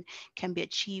decolonization can be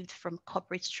achieved from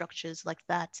corporate structures like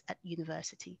that at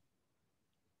university?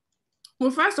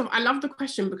 Well, first off, I love the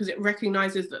question because it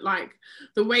recognizes that, like,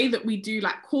 the way that we do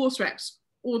like course reps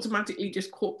automatically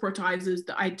just corporatizes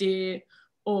the idea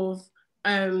of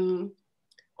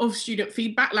student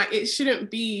feedback. Like, it shouldn't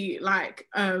be like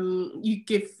you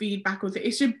give feedback, or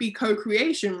it should be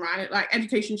co-creation, right? Like,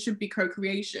 education should be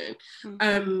co-creation.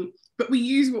 But we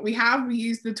use what we have, we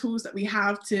use the tools that we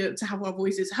have to have our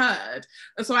voices heard.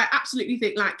 And so I absolutely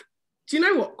think, like, do you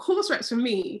know what, course reps for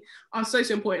me are so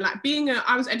important. Like,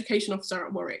 I was education officer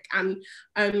at Warwick, and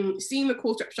seeing the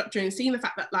course rep structure and seeing the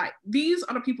fact that, like, these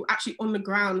are the people actually on the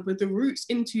ground with the roots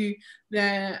into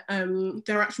their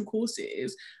actual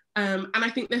courses. And I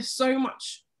think there's so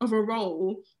much of a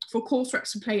role for course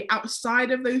reps to play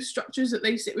outside of those structures that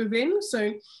they sit within.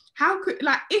 So how could,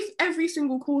 like, if every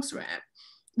single course rep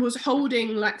was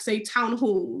holding, like, say, town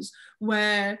halls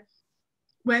where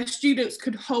students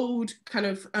could hold kind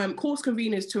of course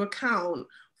conveners to account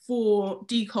for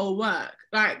decol work,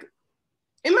 like,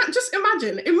 just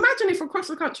imagine if across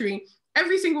the country,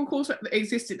 every single course rep that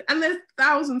existed, and there's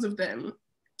thousands of them,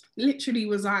 literally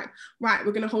was like, right,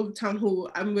 we're going to hold a town hall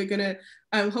and we're going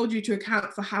to hold you to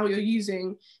account for how you're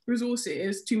using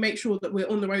resources to make sure that we're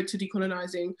on the road to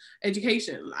decolonising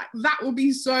education. Like, that would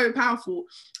be so powerful.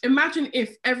 Imagine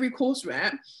if every course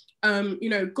rep, you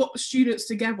know, got students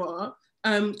together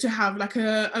to have like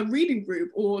a reading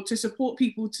group, or to support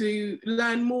people to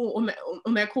learn more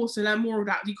on their course, to learn more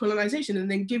about decolonisation,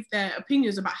 and then give their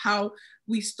opinions about how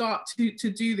we start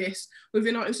to do this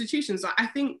within our institutions. Like, I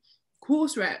think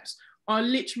course reps are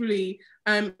literally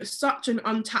such an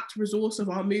untapped resource of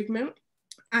our movement.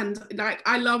 And like,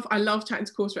 I love chatting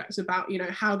to course reps about, you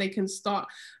know, how they can start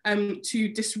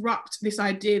to disrupt this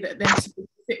idea that they're supposed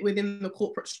to fit within the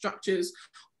corporate structures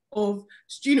of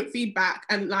student feedback.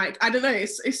 And like, I don't know,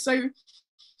 it's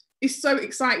so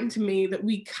exciting to me that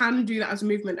we can do that as a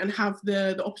movement and have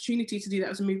the opportunity to do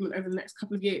that as a movement over the next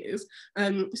couple of years.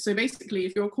 So basically,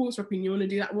 if you're a course rep and you want to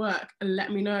do that work,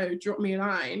 let me know, drop me a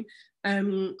line.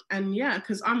 And yeah,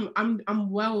 because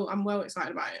I'm well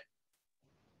excited about it.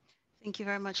 Thank you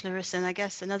very much, Larissa. And I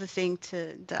guess another thing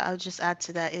that I'll just add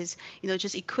to that is, you know,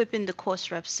 just equipping the course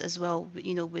reps as well,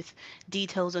 you know, with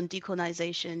details on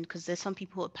decolonization, because there's some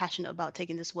people who are passionate about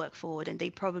taking this work forward, and they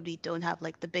probably don't have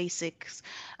like the basics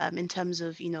in terms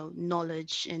of, you know,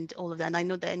 knowledge and all of that. And I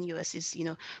know the NUS is, you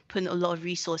know, putting a lot of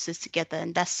resources together,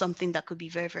 and that's something that could be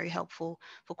very, very helpful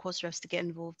for course reps to get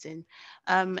involved in.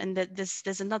 And that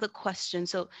there's another question.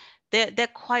 So there are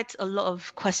quite a lot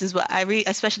of questions, but I really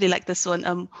especially like this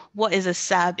one. What is a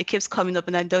SAB? It keeps coming up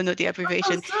and I don't know the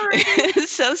abbreviation. Oh, sorry.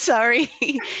 So sorry.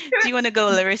 Do you want to go,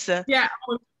 Larissa?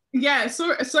 Yeah,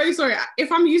 so sorry.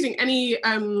 If I'm using any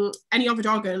other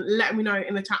jargon, let me know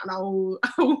in the chat and I will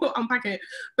unpack it.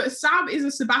 But SAB is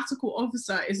a sabbatical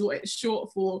officer, is what it's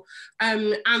short for.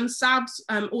 And SABs,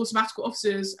 or sabbatical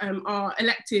officers, are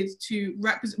elected to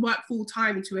work full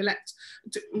time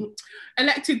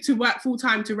elected to work full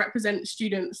time to represent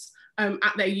students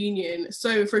at their union.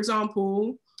 So, for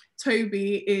example,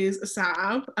 Tobi is a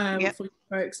SAB for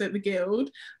folks at the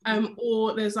Guild,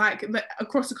 or there's like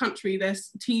across the country there's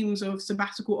teams of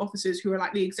sabbatical officers who are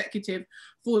like the executive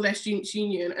for their students'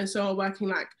 union, and so are working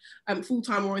like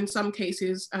full-time, or in some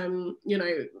cases you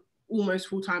know, almost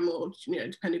full-time, or, you know,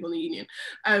 depending on the union,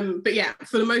 but yeah,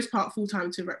 for the most part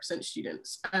full-time to represent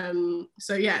students.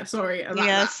 So yeah, sorry about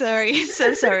that. Sorry,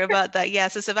 so sorry about that. Yeah,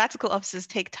 so sabbatical officers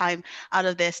take time out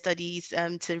of their studies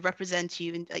to represent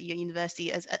you at your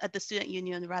university, as at the student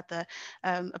union rather.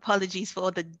 Apologies for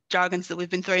all the jargons that we've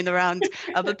been throwing around,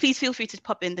 but please feel free to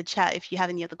pop in the chat if you have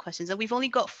any other questions. And we've only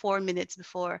got 4 minutes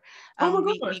before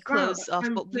we close off,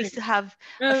 but we still have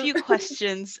a few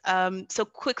questions. So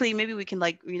quickly, maybe we can,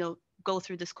 like, you know, go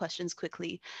through these questions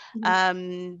quickly.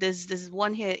 There's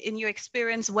one here. In your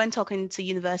experience when talking to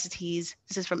universities,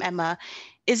 this is from Emma,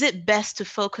 is it best to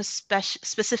focus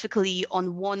specifically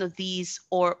on one of these,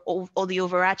 or the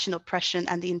overarching oppression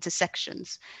and the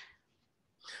intersections?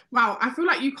 Wow, I feel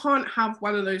like you can't have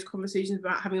one of those conversations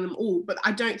without having them all, but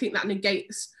I don't think that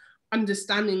negates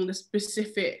understanding the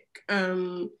specific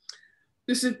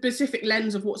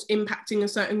lens of what's impacting a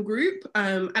certain group.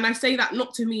 And I say that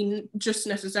not to mean just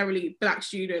necessarily Black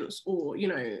students or, you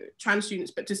know, trans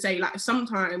students, but to say, like,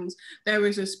 sometimes there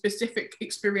is a specific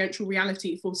experiential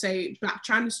reality for, say, Black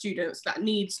trans students that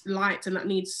needs light and that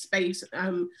needs space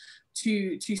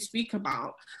to speak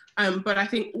about. But I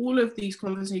think all of these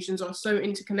conversations are so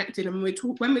interconnected, and when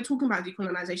we're talking about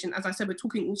decolonisation, as I said, we're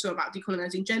talking also about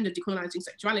decolonising gender, decolonising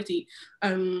sexuality,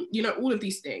 you know, all of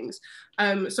these things.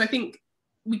 So I think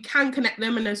we can connect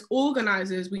them, and as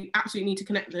organisers, we absolutely need to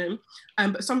connect them.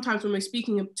 But sometimes when we're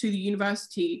speaking to the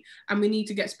university and we need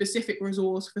to get specific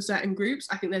resource for certain groups,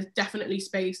 I think there's definitely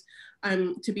space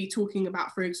to be talking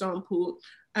about, for example,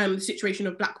 the situation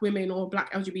of Black women or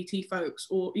Black LGBT folks,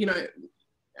 or, you know,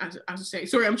 as I say,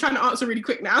 sorry, I'm trying to answer really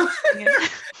quick now.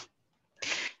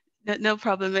 No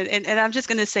problem. And I'm just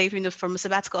going to say, you know, from a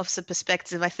sabbatical officer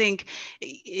perspective, I think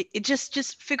it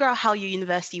just figure out how your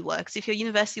university works. If your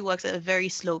university works at a very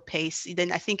slow pace,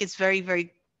 then I think it's very,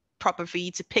 very proper for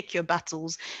you to pick your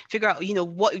battles, figure out, you know,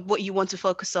 what you want to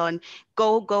focus on,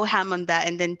 go ham on that,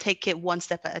 and then take it one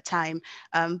step at a time.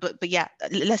 But yeah,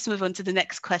 let's move on to the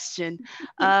next question.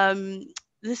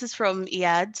 This is from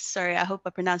Iad. Sorry, I hope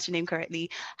I pronounced your name correctly.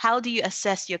 How do you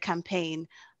assess your campaign?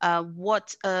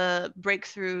 What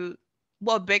breakthrough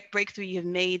you've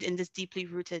made in this deeply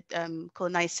rooted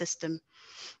colonized system?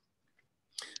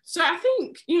 So I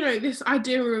think, you know, this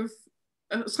idea of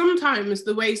sometimes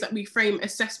the ways that we frame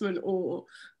assessment or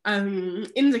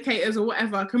indicators or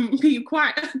whatever can be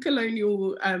quite a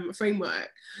colonial framework.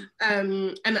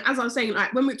 And as I was saying,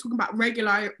 like when we're talking about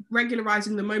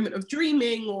regularizing the moment of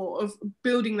dreaming or of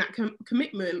building that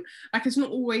commitment, like it's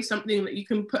not always something that you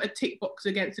can put a tick box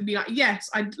against and be like, yes,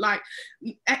 I'd like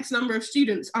X number of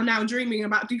students are now dreaming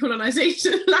about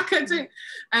decolonization. Like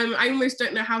I almost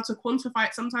don't know how to quantify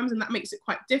it sometimes, and that makes it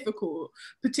quite difficult,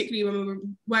 particularly when we're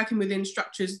working within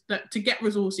structures that to get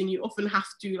resourcing, you often have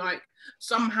to like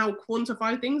somehow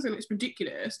quantify things, and it's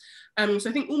ridiculous. So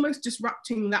I think almost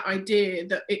disrupting that idea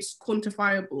that it's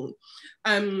quantifiable.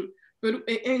 But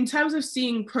in terms of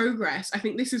seeing progress, I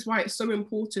think this is why it's so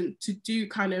important to do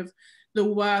kind of the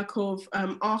work of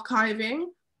archiving,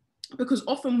 because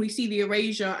often we see the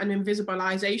erasure and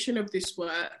invisibilization of this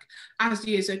work as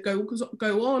years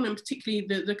go on, and particularly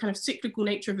the kind of cyclical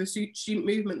nature of the student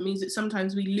movement means that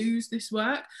sometimes we lose this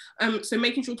work. So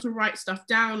making sure to write stuff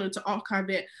down and to archive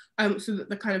it so that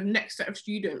the kind of next set of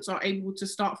students are able to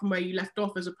start from where you left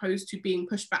off, as opposed to being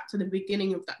pushed back to the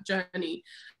beginning of that journey,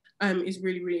 is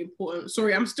really, really important.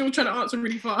 Sorry, I'm still trying to answer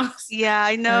really fast. Yeah,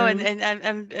 I know. And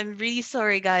I'm really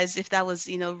sorry, guys, if that was,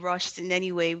 rushed in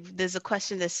any way. There's a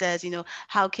question that says,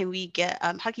 how can we get,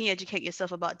 how can you educate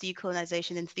yourself about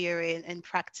decolonization in theory and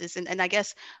practice? And I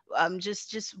guess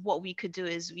just what we could do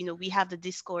is, we have the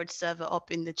Discord server up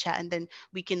in the chat, and then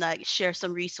we can like share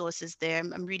some resources there.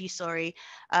 I'm really sorry.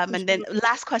 And then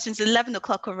last question, it's 11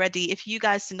 o'clock already. If you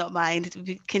guys do not mind,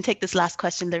 we can take this last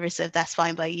question, Larissa, if that's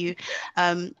fine by you.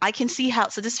 I can see how,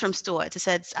 so this is from Stuart. It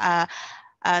says,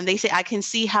 they say, I can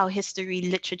see how history,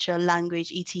 literature,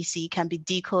 language, etc. can be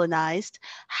decolonized.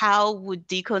 How would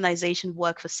decolonization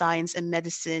work for science and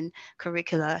medicine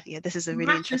curricula? Yeah, this is a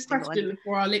really interesting question one.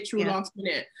 For our literal last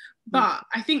minute. But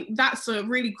I think that's a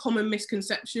really common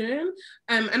misconception.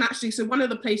 And actually, so one of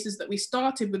the places that we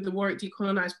started with the Warwick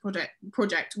Decolonise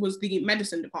project was the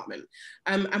medicine department.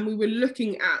 And we were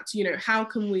looking at, how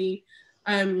can we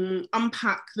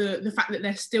unpack the fact that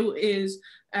there still is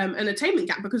an attainment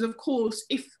gap, because of course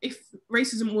if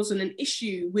racism wasn't an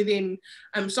issue within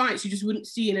science, you just wouldn't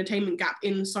see an attainment gap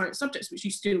in science subjects, which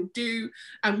you still do.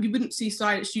 You wouldn't see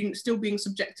science students still being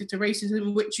subjected to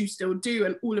racism, which you still do,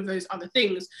 and all of those other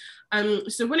things.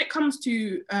 So when it comes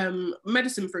to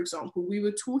medicine, for example, we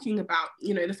were talking about,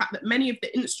 the fact that many of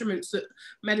the instruments that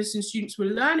medicine students were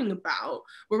learning about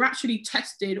were actually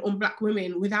tested on Black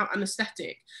women without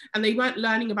anaesthetic, and they weren't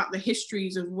learning about the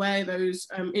histories of where those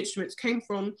instruments came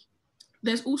from.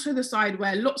 There's also the side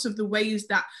where lots of the ways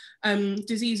that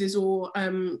diseases or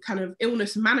kind of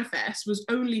illness manifest was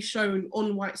only shown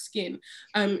on white skin.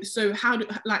 So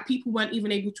people weren't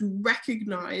even able to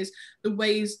recognize the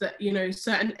ways that,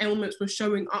 certain ailments were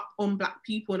showing up on Black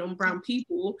people and on brown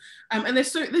people. And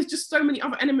there's just so many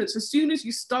other elements. As soon as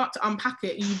you start to unpack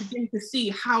it, you begin to see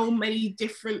how many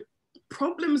different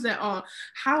problems there are,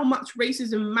 how much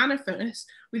racism manifests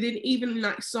within even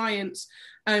like science.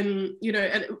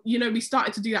 We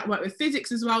started to do that work with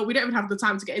physics as well. We don't even have the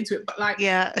time to get into it, but like,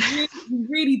 we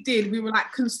really did. We were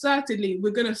like, concertedly,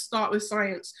 we're going to start with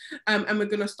science, and we're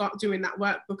going to start doing that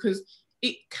work, because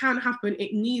it can happen,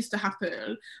 it needs to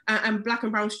happen, and Black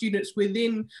and brown students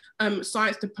within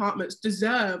science departments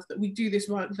deserve that we do this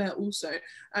work there also.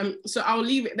 So I'll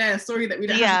leave it there. Sorry that we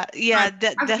don't have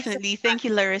definitely. Thank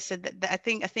you, Larissa. I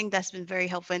think that's been very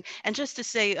helpful. And just to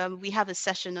say, we have a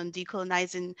session on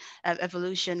decolonizing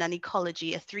evolution and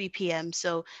ecology at 3 p.m.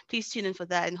 So please tune in for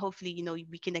that, and hopefully,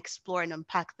 we can explore and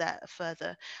unpack that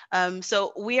further.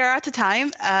 So we are out of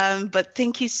time, but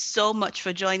thank you so much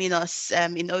for joining us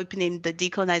in opening the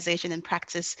Decolonization and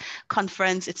Practice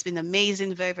Conference. It's been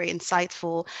amazing, very, very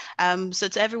insightful. So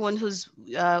to everyone who's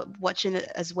watching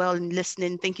it as well and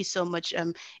listening, thank you so much.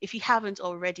 If you haven't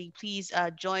already, please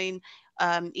join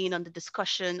in on the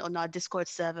discussion on our Discord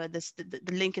server. The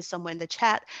link is somewhere in the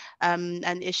chat, and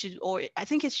I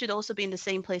think it should also be in the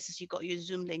same place as you got your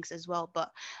Zoom links as well.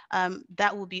 But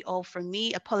that will be all from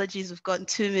me. Apologies, we've gotten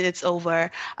 2 minutes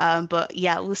over, but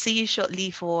yeah, we'll see you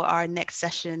shortly for our next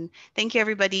session. Thank you,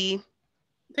 everybody.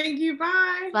 Thank you.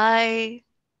 Bye. Bye.